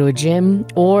go to a gym,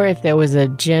 or if there was a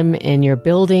gym in your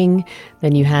building,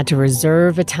 then you had to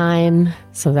reserve a time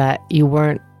so that you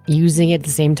weren't using it at the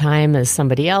same time as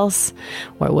somebody else,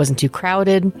 or it wasn't too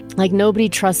crowded. Like, nobody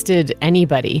trusted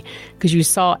anybody because you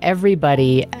saw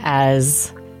everybody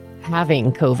as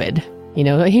having COVID.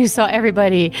 You saw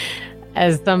everybody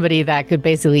as somebody that could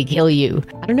basically kill you.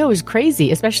 I don't know, it was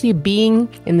crazy, especially being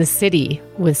in the city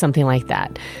with something like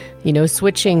that.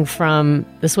 Switching from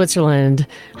the Switzerland,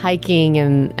 hiking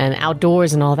and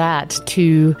outdoors and all that,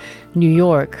 to New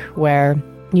York, where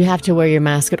you have to wear your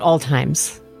mask at all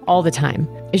times, all the time.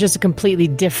 It's just a completely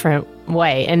different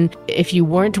way. And if you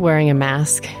weren't wearing a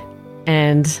mask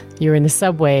and you're in the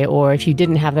subway, or if you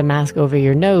didn't have the mask over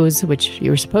your nose, which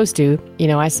you were supposed to,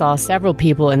 I saw several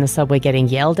people in the subway getting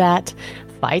yelled at.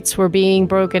 Fights were being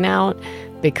broken out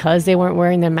because they weren't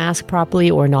wearing their mask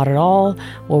properly, or not at all,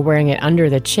 or wearing it under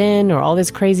the chin, or all this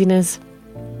craziness.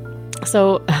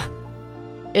 So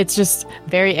it's just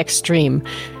very extreme,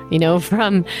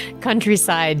 from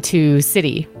countryside to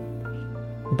city.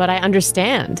 But I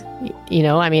understand,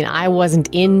 I wasn't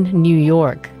in New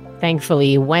York,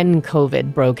 thankfully, when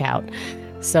COVID broke out.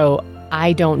 So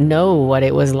I don't know what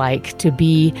it was like to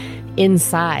be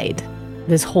inside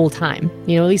this whole time.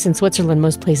 You know, at least in Switzerland,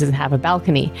 most places have a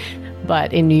balcony.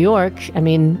 But in New York, I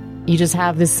mean, you just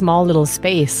have this small little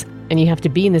space and you have to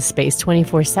be in this space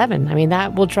 24/7. I mean,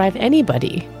 that will drive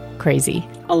anybody crazy.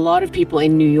 A lot of people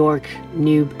in New York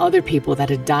knew other people that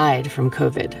had died from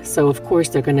COVID. So of course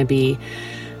they're going to be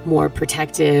more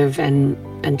protective and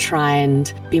try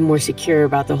and be more secure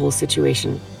about the whole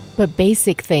situation. But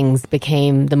basic things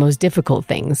became the most difficult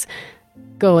things.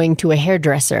 Going to a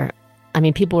hairdresser. I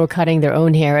mean, people were cutting their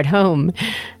own hair at home.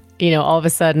 You know, all of a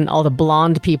sudden, all the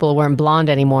blonde people weren't blonde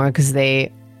anymore because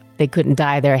they couldn't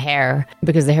dye their hair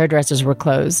because the hairdressers were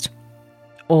closed.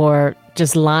 Or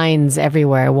just lines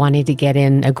everywhere wanting to get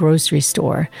in a grocery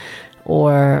store.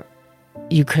 Or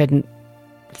you couldn't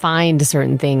find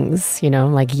certain things, you know,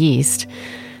 like yeast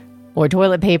or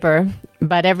toilet paper.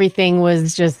 But everything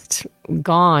was just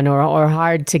gone or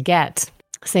hard to get.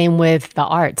 Same with the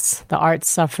arts. The arts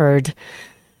suffered.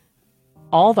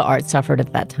 All the arts suffered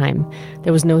at that time.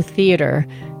 There was no theater.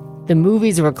 The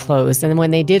movies were closed. And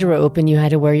when they did reopen, you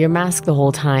had to wear your mask the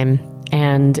whole time.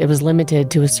 And it was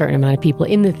limited to a certain amount of people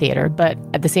in the theater. But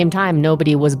at the same time,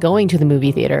 nobody was going to the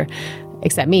movie theater.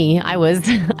 Except me. I was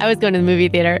going to the movie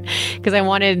theater because I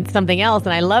wanted something else.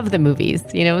 And I love the movies,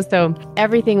 you know. So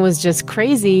everything was just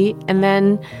crazy. And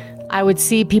then I would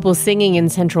see people singing in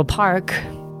Central Park.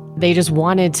 They just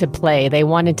wanted to play. They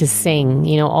wanted to sing.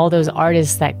 You know, all those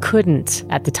artists that couldn't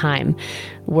at the time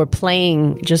were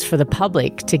playing just for the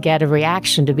public to get a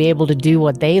reaction, to be able to do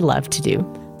what they love to do.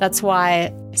 That's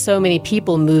why so many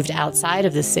people moved outside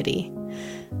of the city.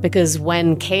 Because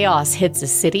when chaos hits a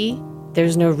city,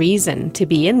 there's no reason to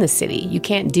be in the city. You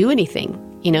can't do anything,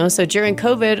 you know? So during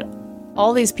COVID,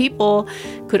 all these people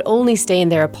could only stay in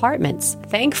their apartments.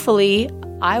 Thankfully,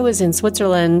 I was in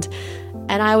Switzerland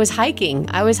and I was hiking.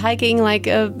 I was hiking like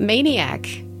a maniac,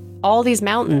 all these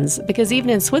mountains, because even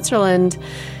in Switzerland,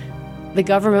 the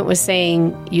government was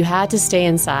saying you had to stay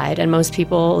inside, and most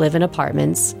people live in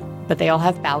apartments, but they all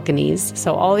have balconies.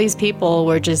 So all these people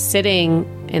were just sitting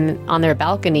on their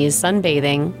balconies,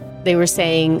 sunbathing. They were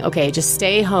saying, okay, just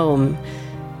stay home.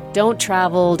 Don't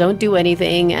travel, don't do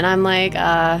anything. And I'm like,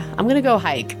 I'm going to go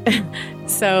hike.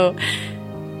 So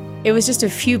it was just a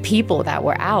few people that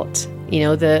were out. You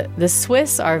know, the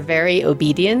Swiss are very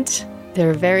obedient.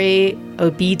 They're very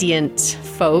obedient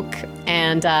folk,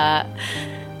 and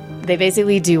they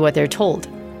basically do what they're told.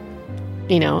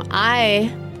 You know,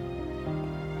 I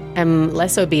am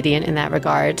less obedient in that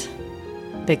regard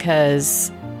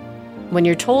because when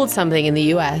you're told something in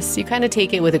the US, you kind of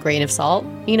take it with a grain of salt,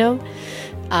 you know?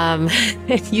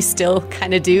 You still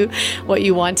kind of do what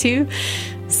you want to.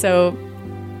 So,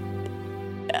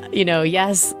 you know,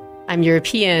 yes, I'm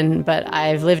European, but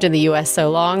I've lived in the US so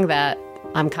long that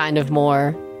I'm kind of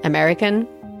more American.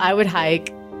 I would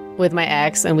hike with my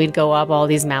ex and we'd go up all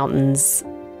these mountains,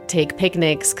 take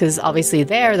picnics, because obviously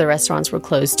there the restaurants were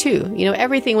closed too. You know,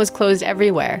 everything was closed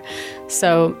everywhere.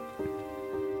 So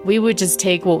we would just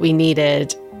take what we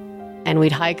needed and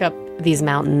we'd hike up these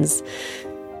mountains.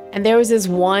 And there was this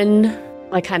one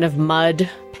like kind of mud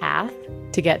path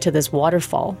to get to this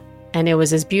waterfall. And it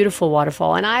was this beautiful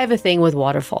waterfall. And I have a thing with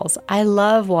waterfalls. I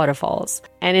love waterfalls.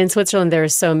 And in Switzerland, there are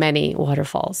so many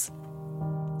waterfalls.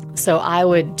 So I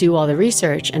would do all the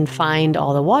research and find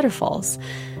all the waterfalls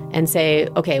and say,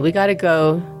 okay, we got to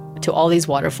go to all these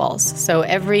waterfalls. So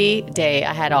every day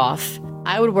I had off,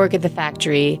 I would work at the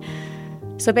factory.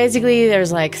 So basically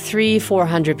there's like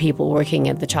 300-400 people working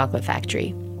at the chocolate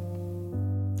factory.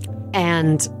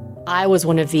 And I was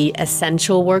one of the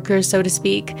essential workers, so to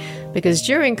speak, because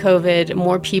during COVID,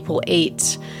 more people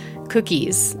ate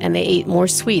cookies and they ate more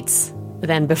sweets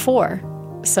than before.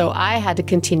 So I had to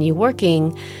continue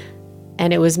working,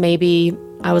 and it was maybe,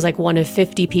 I was like one of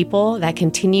 50 people that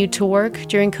continued to work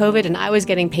during COVID, and I was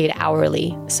getting paid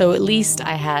hourly. So at least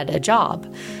I had a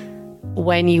job.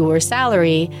 When you were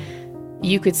salary,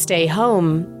 you could stay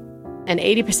home, and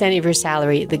 80% of your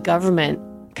salary, the government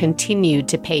continued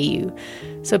to pay you.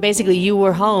 So basically you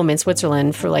were home in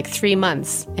Switzerland for like 3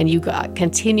 months and you got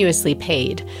continuously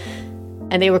paid.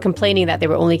 And they were complaining that they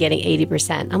were only getting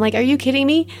 80%. I'm like, are you kidding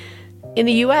me? In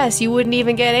the US, you wouldn't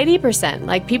even get 80%.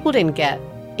 Like people didn't get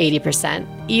 80%,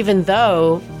 even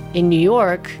though in New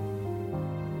York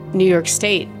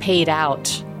State paid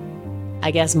out,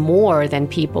 I guess, more than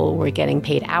people were getting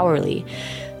paid hourly.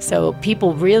 So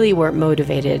people really weren't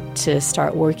motivated to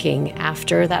start working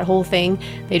after that whole thing.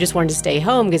 They just wanted to stay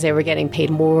home because they were getting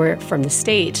paid more from the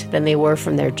state than they were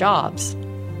from their jobs.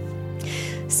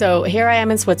 So here I am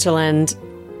in Switzerland,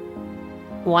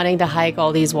 wanting to hike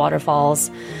all these waterfalls.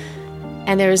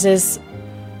 And there's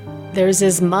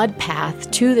this mud path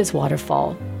to this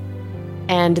waterfall.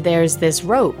 And there's this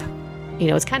rope,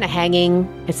 it's kind of hanging.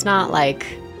 It's not like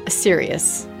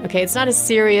serious. Okay, it's not a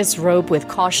serious rope with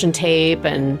caution tape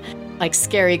and like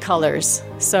scary colors.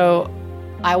 So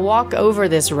I walk over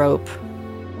this rope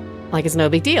like it's no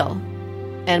big deal.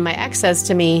 And my ex says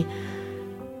to me,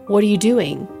 "What are you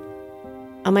doing?"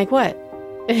 I'm like, "What?"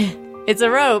 It's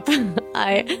a rope.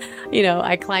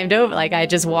 I climbed over, like I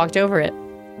just walked over it.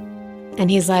 And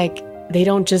he's like, "They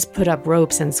don't just put up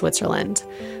ropes in Switzerland.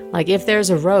 Like if there's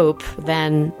a rope,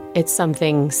 then it's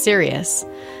something serious.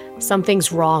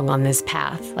 Something's wrong on this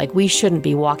path. Like we shouldn't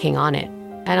be walking on it."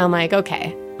 And I'm like,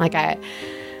 okay. Like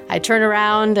I turn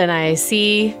around and I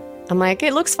see, I'm like,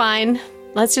 "It looks fine.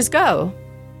 Let's just go."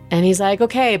 And he's like,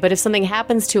 "Okay, but if something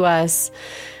happens to us,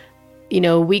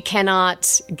 we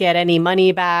cannot get any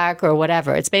money back or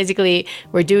whatever. It's basically,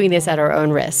 we're doing this at our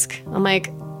own risk." I'm like,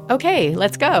 "Okay,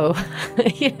 let's go."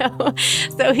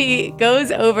 So he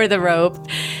goes over the rope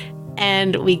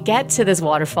and we get to this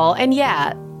waterfall. And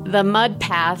yeah, the mud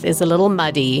path is a little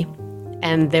muddy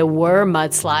and there were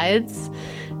mudslides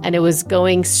and it was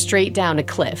going straight down a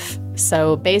cliff.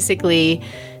 So basically,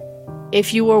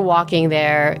 if you were walking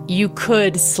there, you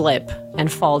could slip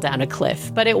and fall down a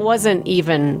cliff, but it wasn't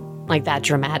even like that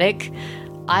dramatic.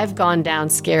 I've gone down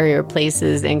scarier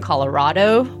places in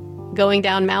Colorado going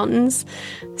down mountains,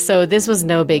 so this was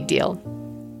no big deal.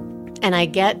 And I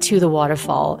get to the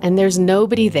waterfall and there's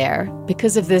nobody there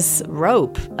because of this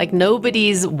rope. Like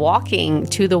nobody's walking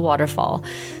to the waterfall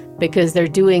because they're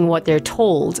doing what they're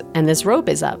told and this rope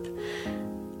is up.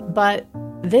 But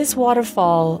this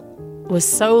waterfall was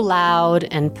so loud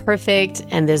and perfect,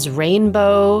 and this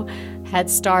rainbow had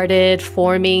started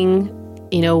forming,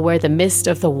 where the mist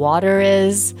of the water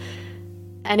is.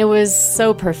 And it was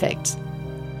so perfect.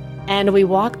 And we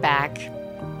walk back,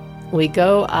 we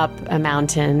go up a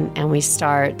mountain and we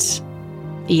start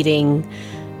eating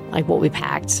like what we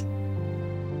packed.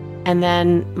 And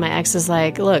then my ex is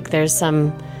like, "Look, there's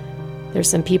some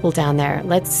people down there.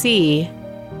 Let's see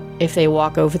if they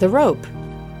walk over the rope."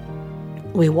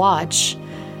 We watch.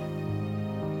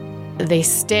 They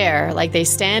stare, like they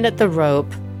stand at the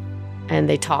rope and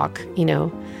they talk,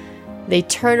 They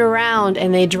turn around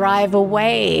and they drive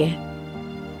away.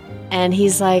 And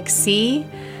he's like, "See?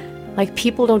 Like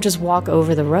people don't just walk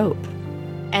over the rope."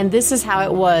 And this is how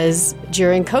it was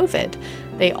during COVID.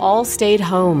 They all stayed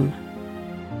home.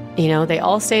 They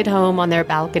all stayed home on their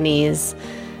balconies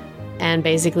and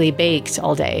basically baked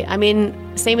all day. I mean,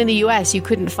 same in the US, you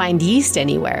couldn't find yeast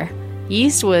anywhere.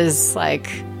 Yeast was like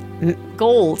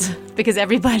gold because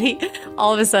everybody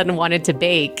all of a sudden wanted to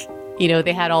bake.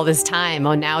 They had all this time.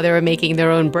 Oh, now they were making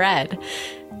their own bread.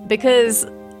 Because,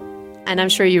 and I'm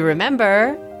sure you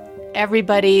remember,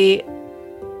 everybody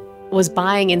was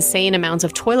buying insane amounts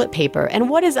of toilet paper. And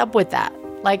what is up with that?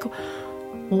 Like,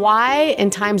 why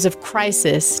in times of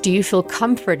crisis do you feel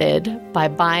comforted by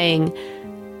buying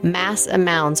mass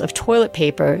amounts of toilet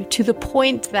paper to the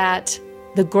point that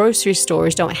the grocery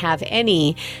stores don't have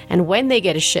any, and when they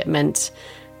get a shipment,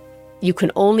 you can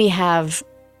only have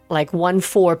like 1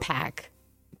 4-pack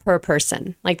per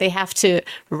person. Like they have to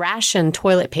ration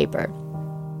toilet paper.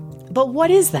 But what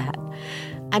is that?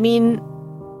 I mean,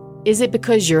 is it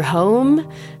because you're home?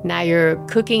 Now you're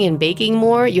cooking and baking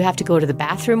more. You have to go to the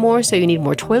bathroom more, so you need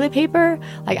more toilet paper?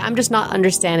 Like, I'm just not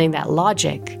understanding that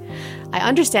logic. I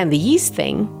understand the yeast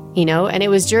thing, and it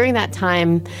was during that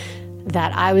time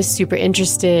that I was super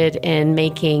interested in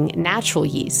making natural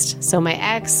yeast. So my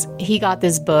ex, he got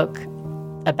this book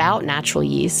about natural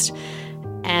yeast,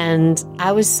 and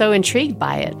I was so intrigued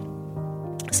by it.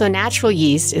 So natural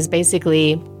yeast is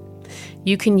basically,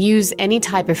 you can use any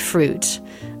type of fruit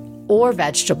or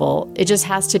vegetable. It just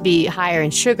has to be higher in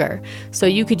sugar. So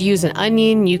you could use an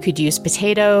onion, you could use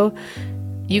potato,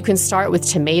 you can start with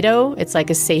tomato. It's like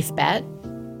a safe bet.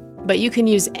 But you can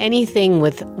use anything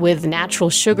with natural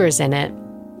sugars in it.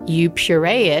 You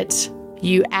puree it,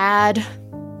 you add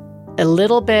a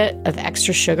little bit of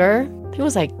extra sugar. I think it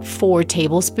was like 4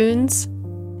 tablespoons,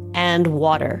 and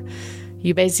water.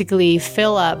 You basically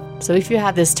fill up. So if you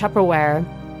have this Tupperware,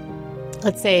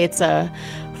 let's say it's a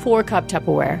 4-cup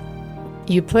Tupperware,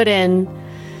 you put in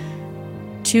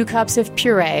 2 cups of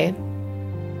puree,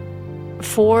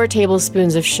 4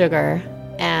 tablespoons of sugar,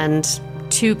 and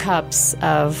 2 cups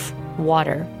of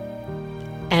water.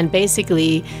 And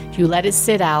basically, you let it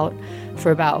sit out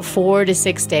for about 4 to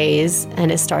 6 days,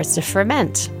 and it starts to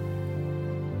ferment.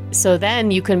 So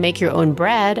then you can make your own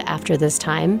bread after this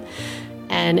time.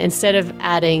 And instead of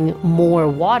adding more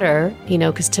water,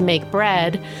 because to make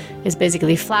bread is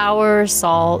basically flour,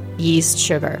 salt, yeast,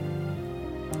 sugar.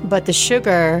 But the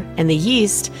sugar and the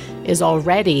yeast is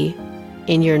already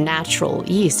in your natural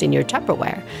yeast, in your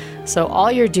Tupperware. So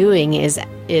all you're doing is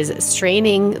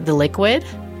straining the liquid,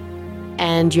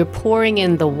 and you're pouring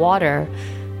in the water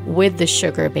with the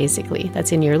sugar, basically,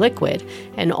 that's in your liquid.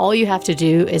 And all you have to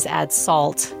do is add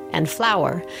salt and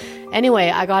flour.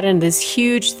 Anyway, I got into this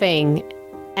huge thing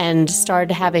and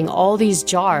started having all these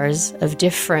jars of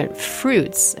different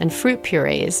fruits and fruit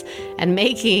purees and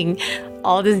making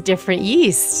all this different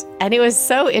yeast. And it was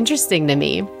so interesting to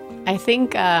me. I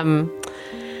think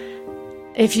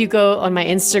if you go on my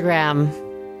Instagram,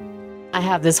 I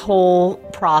have this whole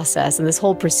process and this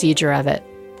whole procedure of it.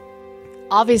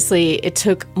 Obviously, it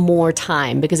took more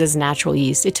time because it's natural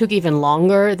yeast. It took even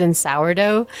longer than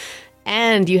sourdough,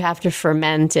 and you have to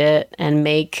ferment it and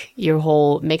make your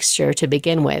whole mixture to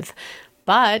begin with.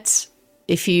 But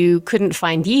if you couldn't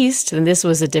find yeast, then this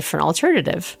was a different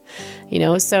alternative,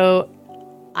 So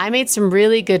I made some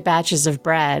really good batches of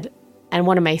bread, and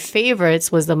one of my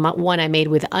favorites was the one I made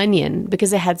with onion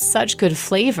because it had such good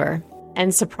flavor.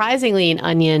 And surprisingly, in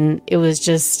onion, it was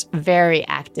just very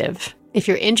active. If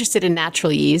you're interested in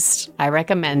natural yeast, I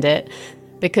recommend it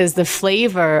because the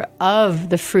flavor of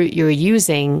the fruit you're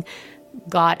using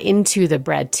got into the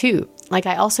bread too. Like,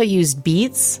 I also used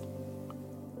beets,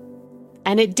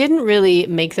 and it didn't really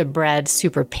make the bread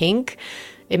super pink.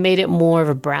 It made it more of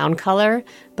a brown color,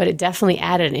 but it definitely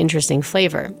added an interesting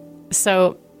flavor.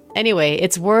 So anyway,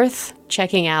 it's worth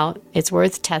checking out. It's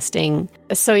worth testing.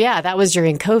 So yeah, that was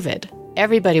during COVID.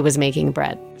 Everybody was making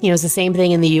bread. It's the same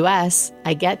thing in the US.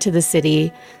 I get to the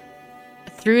city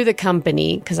through the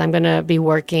company because I'm going to be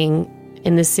working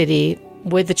in the city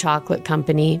with the chocolate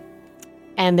company.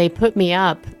 And they put me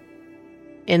up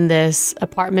in this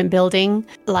apartment building,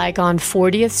 like on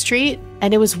 40th Street.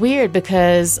 And it was weird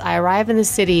because I arrived in the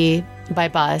city by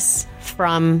bus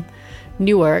from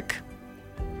Newark,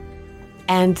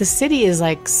 and the city is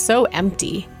like so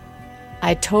empty.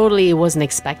 I totally wasn't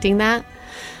expecting that.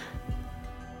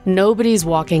 Nobody's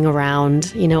walking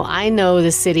around. I know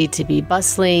the city to be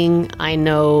bustling. I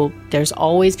know there's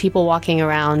always people walking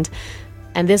around.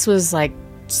 And this was like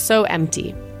so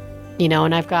empty,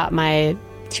 and I've got my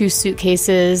 2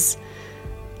 suitcases.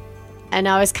 And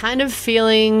I was kind of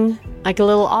feeling like a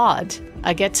little odd.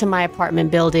 I get to my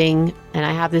apartment building and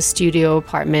I have this studio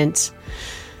apartment,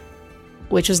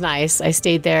 which was nice. I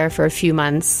stayed there for a few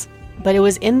months. But it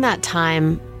was in that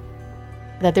time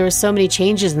that there were so many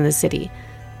changes in the city.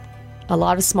 A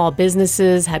lot of small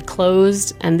businesses had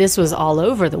closed, and this was all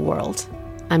over the world.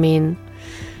 I mean,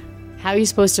 how are you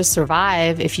supposed to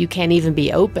survive if you can't even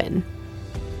be open?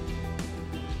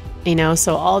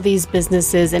 So all these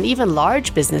businesses and even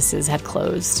large businesses had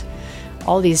closed.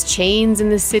 All these chains in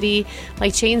the city,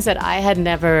 like chains that I had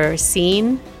never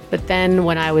seen. But then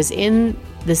when I was in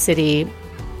the city,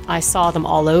 I saw them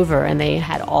all over and they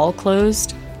had all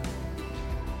closed.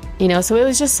 So it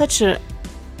was just such a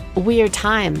weird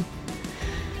time.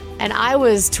 And I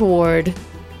was toward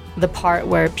the part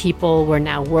where people were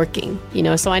now working,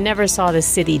 so I never saw the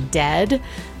city dead.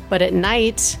 But at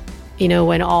night,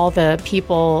 when all the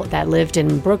people that lived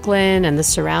in Brooklyn and the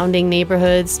surrounding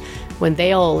neighborhoods, when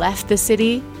they all left the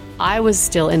city, I was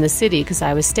still in the city because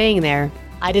I was staying there.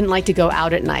 I didn't like to go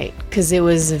out at night because it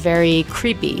was very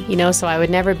creepy, so I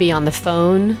would never be on the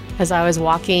phone as I was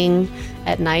walking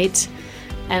at night.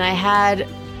 And I had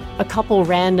a couple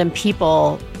random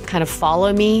people kind of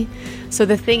follow me. So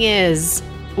the thing is,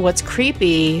 what's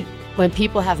creepy when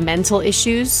people have mental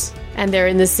issues and they're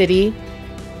in the city,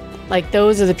 like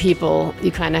those are the people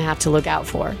you kind of have to look out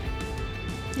for.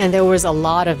 And there was a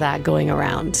lot of that going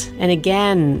around. And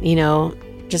again,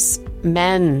 just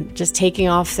men just taking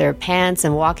off their pants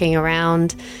and walking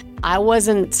around. I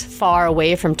wasn't far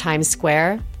away from Times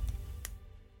Square.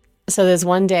 So there's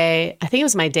one day, I think it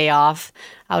was my day off,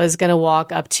 I was going to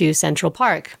walk up to Central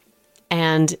Park.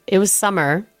 And it was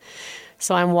summer,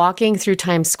 so I'm walking through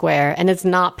Times Square, and it's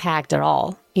not packed at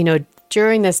all.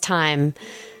 During this time,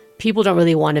 people don't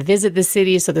really want to visit the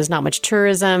city, so there's not much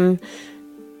tourism.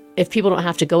 If people don't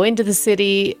have to go into the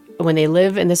city, when they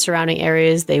live in the surrounding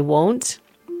areas, they won't.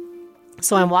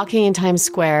 So I'm walking in Times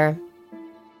Square,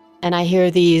 and I hear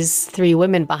these 3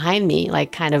 women behind me,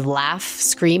 like kind of laugh,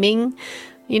 screaming,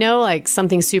 like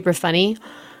something super funny.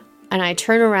 And I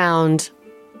turn around,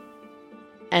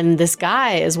 and this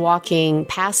guy is walking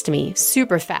past me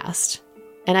super fast.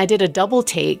 And I did a double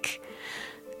take.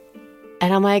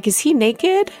 And I'm like, is he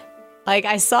naked? Like,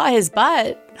 I saw his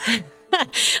butt.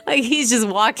 Like, he's just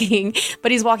walking,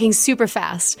 but he's walking super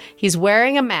fast. He's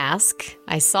wearing a mask.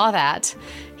 I saw that.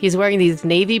 He's wearing these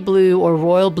navy blue or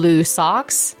royal blue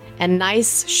socks and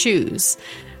nice shoes.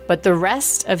 But the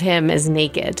rest of him is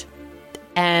naked.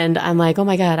 And I'm like, oh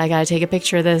my God, I got to take a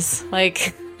picture of this.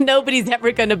 Like, nobody's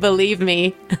ever going to believe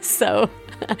me. So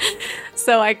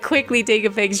I quickly take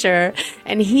a picture,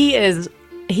 and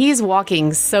he's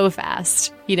walking so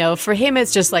fast. For him,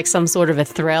 it's just like some sort of a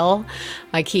thrill.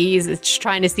 Like he's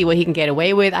trying to see what he can get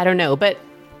away with. I don't know. But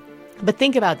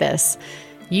think about this.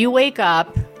 You wake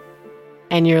up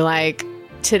and you're like,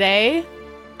 today,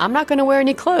 I'm not going to wear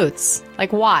any clothes.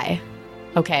 Like, why?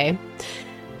 Okay.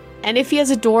 And if he has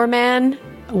a doorman,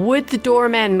 would the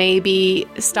doorman maybe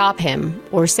stop him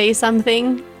or say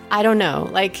something? I don't know.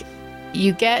 Like,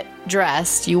 you get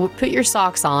dressed, you put your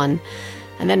socks on,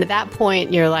 and then at that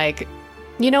point, you're like,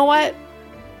 you know what?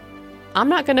 I'm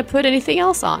not going to put anything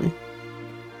else on,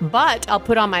 but I'll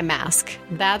put on my mask.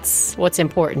 That's what's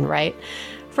important, right?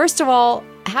 First of all,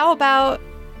 how about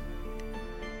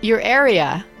your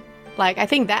area? Like, I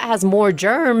think that has more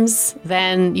germs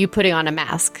than you putting on a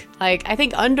mask. Like, I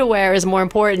think underwear is more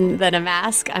important than a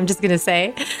mask. I'm just going to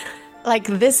say, like,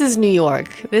 this is New York.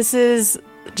 This is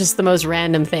just the most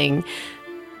random thing.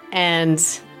 And,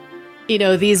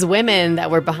 these women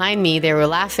that were behind me, they were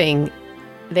laughing.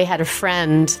 They had a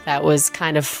friend that was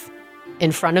kind of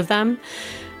in front of them.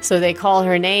 So they call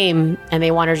her name and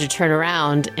they want her to turn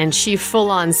around, and she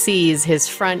full on sees his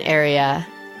front area.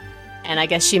 And I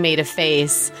guess she made a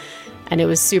face, and it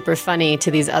was super funny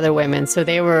to these other women. So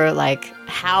they were like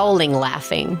howling,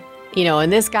 laughing,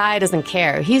 and this guy doesn't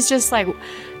care. He's just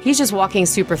walking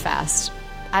super fast.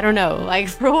 I don't know, like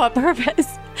for what purpose?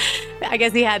 I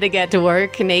guess he had to get to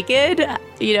work naked.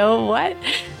 What?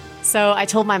 So I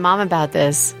told my mom about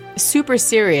this, super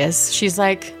serious. She's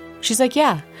like,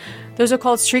 yeah, those are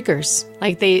called streakers.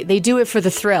 Like they do it for the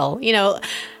thrill,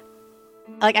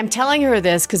 Like, I'm telling her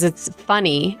this because it's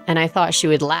funny, and I thought she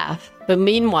would laugh. But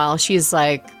meanwhile, she's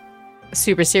like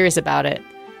super serious about it.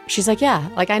 She's like, yeah,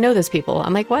 like I know those people.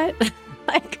 I'm like, what?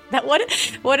 Like that?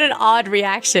 What an odd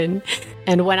reaction.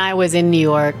 And when I was in New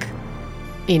York,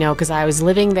 because I was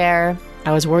living there,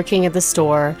 I was working at the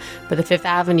store, but the Fifth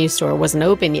Avenue store wasn't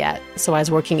open yet. So I was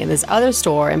working in this other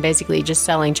store and basically just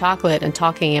selling chocolate and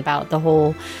talking about the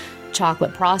whole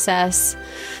chocolate process.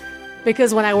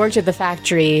 Because when I worked at the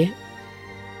factory,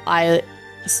 I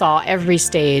saw every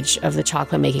stage of the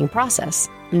chocolate making process.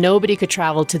 Nobody could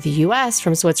travel to the US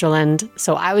from Switzerland,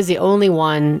 so I was the only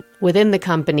one within the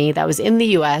company that was in the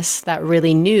US that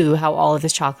really knew how all of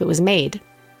this chocolate was made.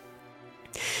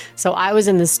 So I was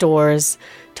in the stores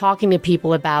talking to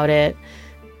people about it.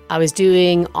 I was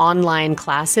doing online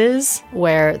classes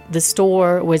where the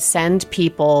store would send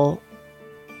people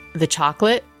the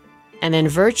chocolate, and then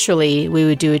virtually we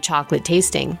would do a chocolate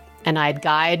tasting. And I'd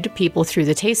guide people through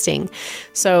the tasting.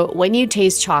 So when you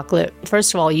taste chocolate,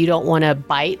 first of all, you don't want to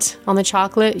bite on the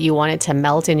chocolate. You want it to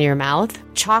melt in your mouth.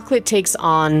 Chocolate takes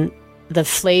on the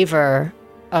flavor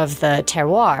of the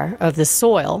terroir, of the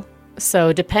soil.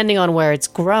 So depending on where it's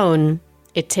grown,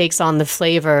 it takes on the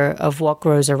flavor of what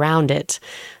grows around it.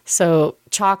 So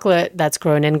chocolate that's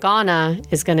grown in Ghana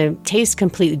is going to taste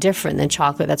completely different than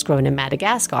chocolate that's grown in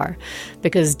Madagascar,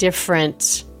 because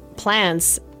different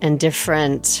plants and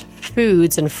different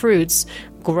foods and fruits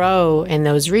grow in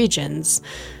those regions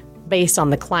based on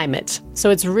the climate.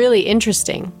 So it's really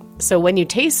interesting. So when you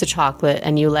taste the chocolate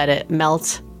and you let it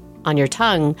melt on your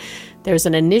tongue, there's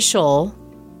an initial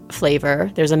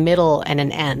flavor, there's a middle and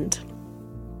an end.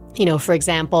 For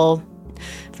example,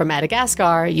 for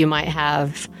Madagascar, you might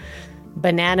have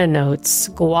banana notes,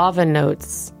 guava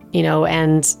notes,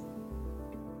 and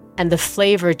the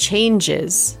flavor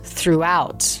changes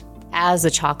throughout as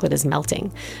the chocolate is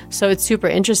melting. So it's super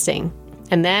interesting.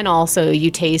 And then also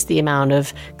you taste the amount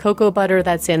of cocoa butter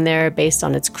that's in there based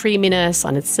on its creaminess,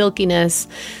 on its silkiness.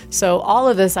 So all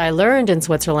of this I learned in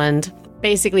Switzerland.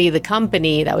 Basically, the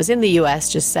company that was in the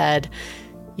US just said,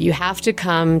 you have to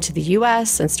come to the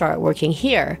US and start working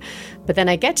here. But then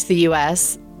I get to the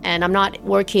US and I'm not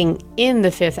working in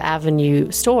the Fifth Avenue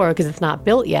store because it's not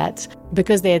built yet,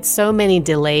 because they had so many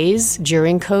delays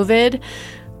during COVID.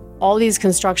 All these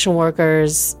construction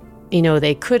workers,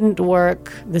 they couldn't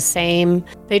work the same.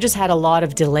 They just had a lot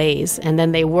of delays. And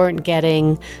then they weren't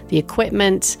getting the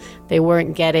equipment. They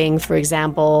weren't getting, for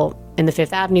example, in the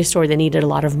Fifth Avenue store, they needed a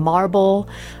lot of marble.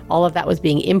 All of that was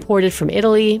being imported from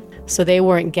Italy. So they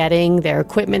weren't getting their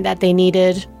equipment that they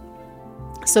needed.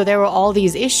 So there were all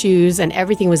these issues and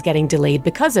everything was getting delayed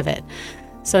because of it.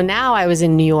 So now I was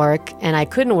in New York and I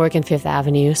couldn't work in Fifth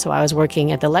Avenue. So I was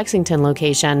working at the Lexington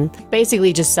location,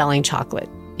 basically just selling chocolate.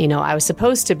 I was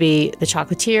supposed to be the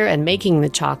chocolatier and making the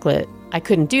chocolate. I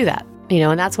couldn't do that,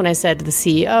 and that's when I said to the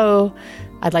CEO,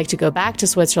 I'd like to go back to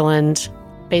Switzerland,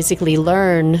 basically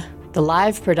learn the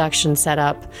live production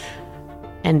setup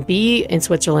and be in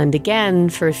Switzerland again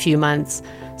for a few months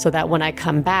so that when I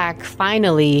come back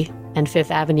finally and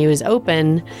Fifth Avenue is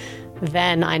open,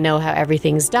 then I know how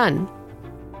everything's done.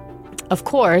 Of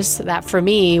course, that for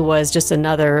me was just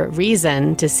another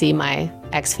reason to see my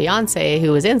ex-fiance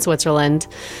who was in Switzerland,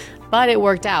 but it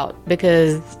worked out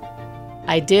because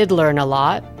I did learn a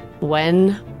lot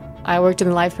when I worked in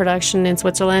the live production in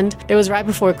Switzerland. It was right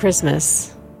before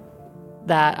Christmas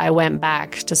that I went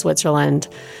back to Switzerland.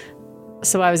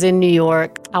 So I was in New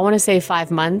York, I want to say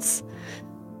 5 months,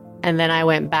 and then I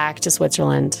went back to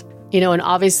Switzerland. And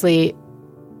obviously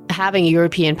having a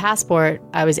European passport,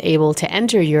 I was able to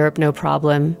enter Europe no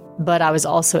problem, but I was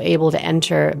also able to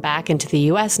enter back into the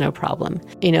US no problem.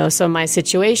 So my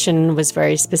situation was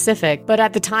very specific. But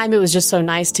at the time, it was just so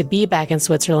nice to be back in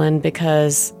Switzerland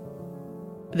because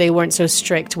they weren't so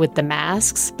strict with the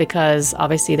masks, because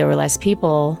obviously there were less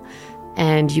people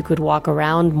and you could walk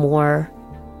around more,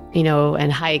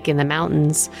 and hike in the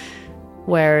mountains.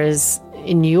 Whereas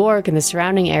in New York and the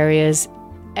surrounding areas,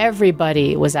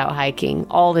 everybody was out hiking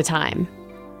all the time,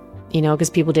 because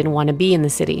people didn't want to be in the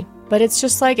city. But it's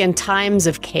just like in times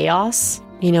of chaos,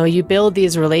 you build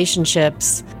these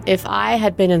relationships. If I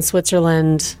had been in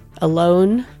Switzerland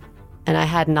alone and I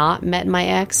had not met my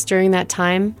ex during that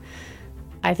time,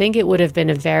 I think it would have been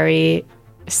a very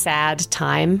sad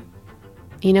time.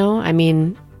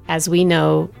 As we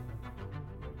know,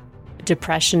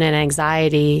 depression and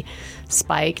anxiety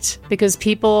spiked because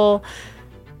people,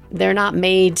 they're not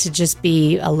made to just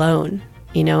be alone.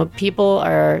 People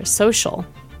are social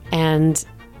and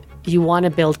you want to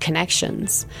build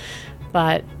connections.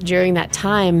 But during that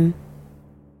time,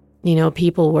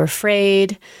 people were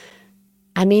afraid.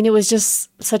 It was just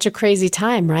such a crazy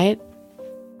time, right?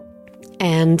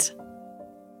 And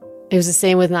it was the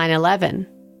same with 9/11.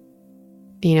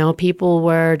 People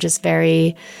were just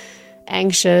very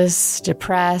anxious,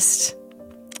 depressed.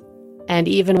 And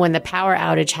even when the power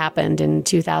outage happened in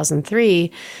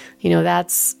 2003,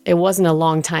 it wasn't a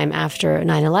long time after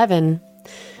 9/11.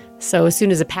 So as soon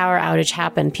as a power outage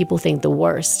happened, people think the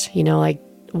worst, like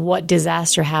what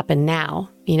disaster happened now?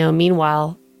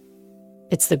 Meanwhile,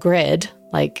 it's the grid,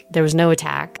 like there was no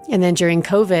attack. And then during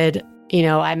COVID,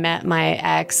 I met my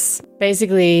ex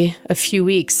basically a few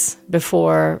weeks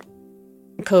before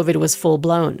COVID was full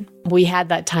blown. We had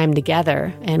that time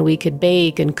together and we could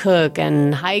bake and cook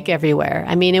and hike everywhere.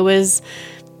 It was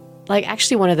like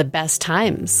actually one of the best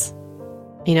times.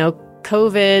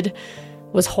 COVID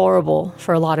was horrible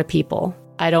for a lot of people.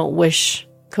 I don't wish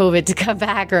COVID to come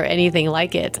back or anything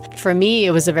like it. For me,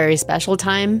 it was a very special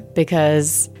time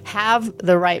because have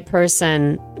the right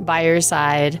person by your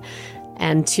side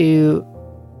and to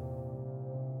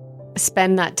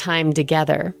spend that time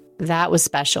together. That was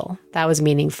special. That was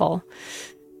meaningful.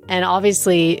 And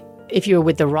obviously, if you were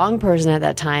with the wrong person at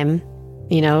that time,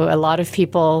 a lot of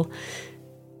people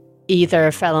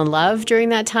either fell in love during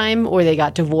that time or they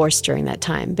got divorced during that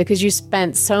time because you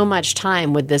spent so much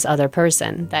time with this other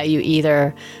person that you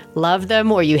either loved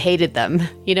them or you hated them,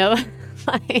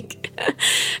 like,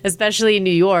 especially in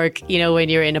New York, when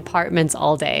you're in apartments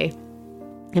all day.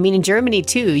 In Germany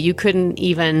too, you couldn't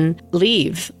even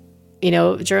leave.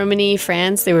 Germany,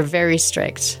 France, they were very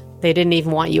strict. They didn't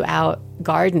even want you out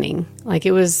gardening. Like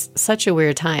it was such a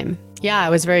weird time. Yeah, I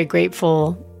was very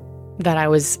grateful that I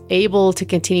was able to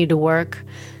continue to work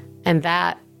and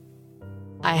that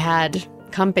I had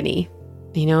company,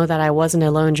 that I wasn't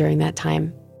alone during that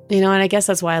time. And I guess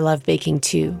that's why I love baking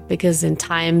too, because in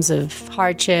times of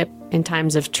hardship, in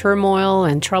times of turmoil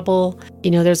and trouble,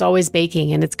 there's always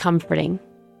baking and it's comforting.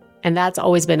 And that's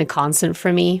always been a constant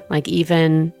for me. Like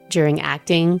even during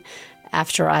acting,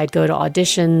 after I'd go to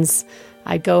auditions,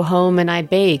 I'd go home and I'd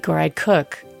bake or I'd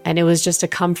cook. And it was just a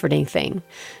comforting thing.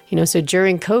 So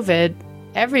during COVID,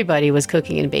 everybody was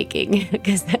cooking and baking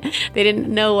because they didn't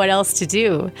know what else to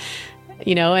do.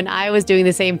 And I was doing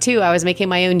the same too. I was making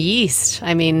my own yeast.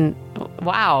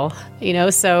 Wow.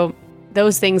 So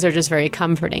those things are just very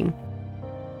comforting.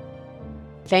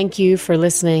 Thank you for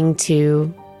listening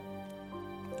to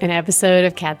an episode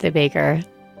of Kat the Baker.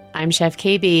 I'm Chef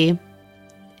Kaybee,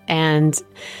 and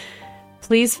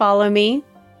please follow me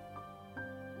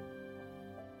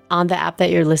on the app that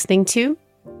you're listening to.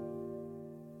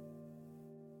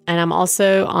 And I'm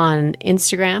also on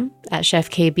Instagram at Chef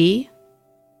Kaybee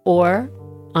or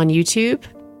on YouTube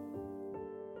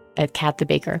at Kat the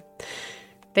Baker.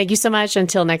 Thank you so much.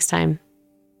 Until next time.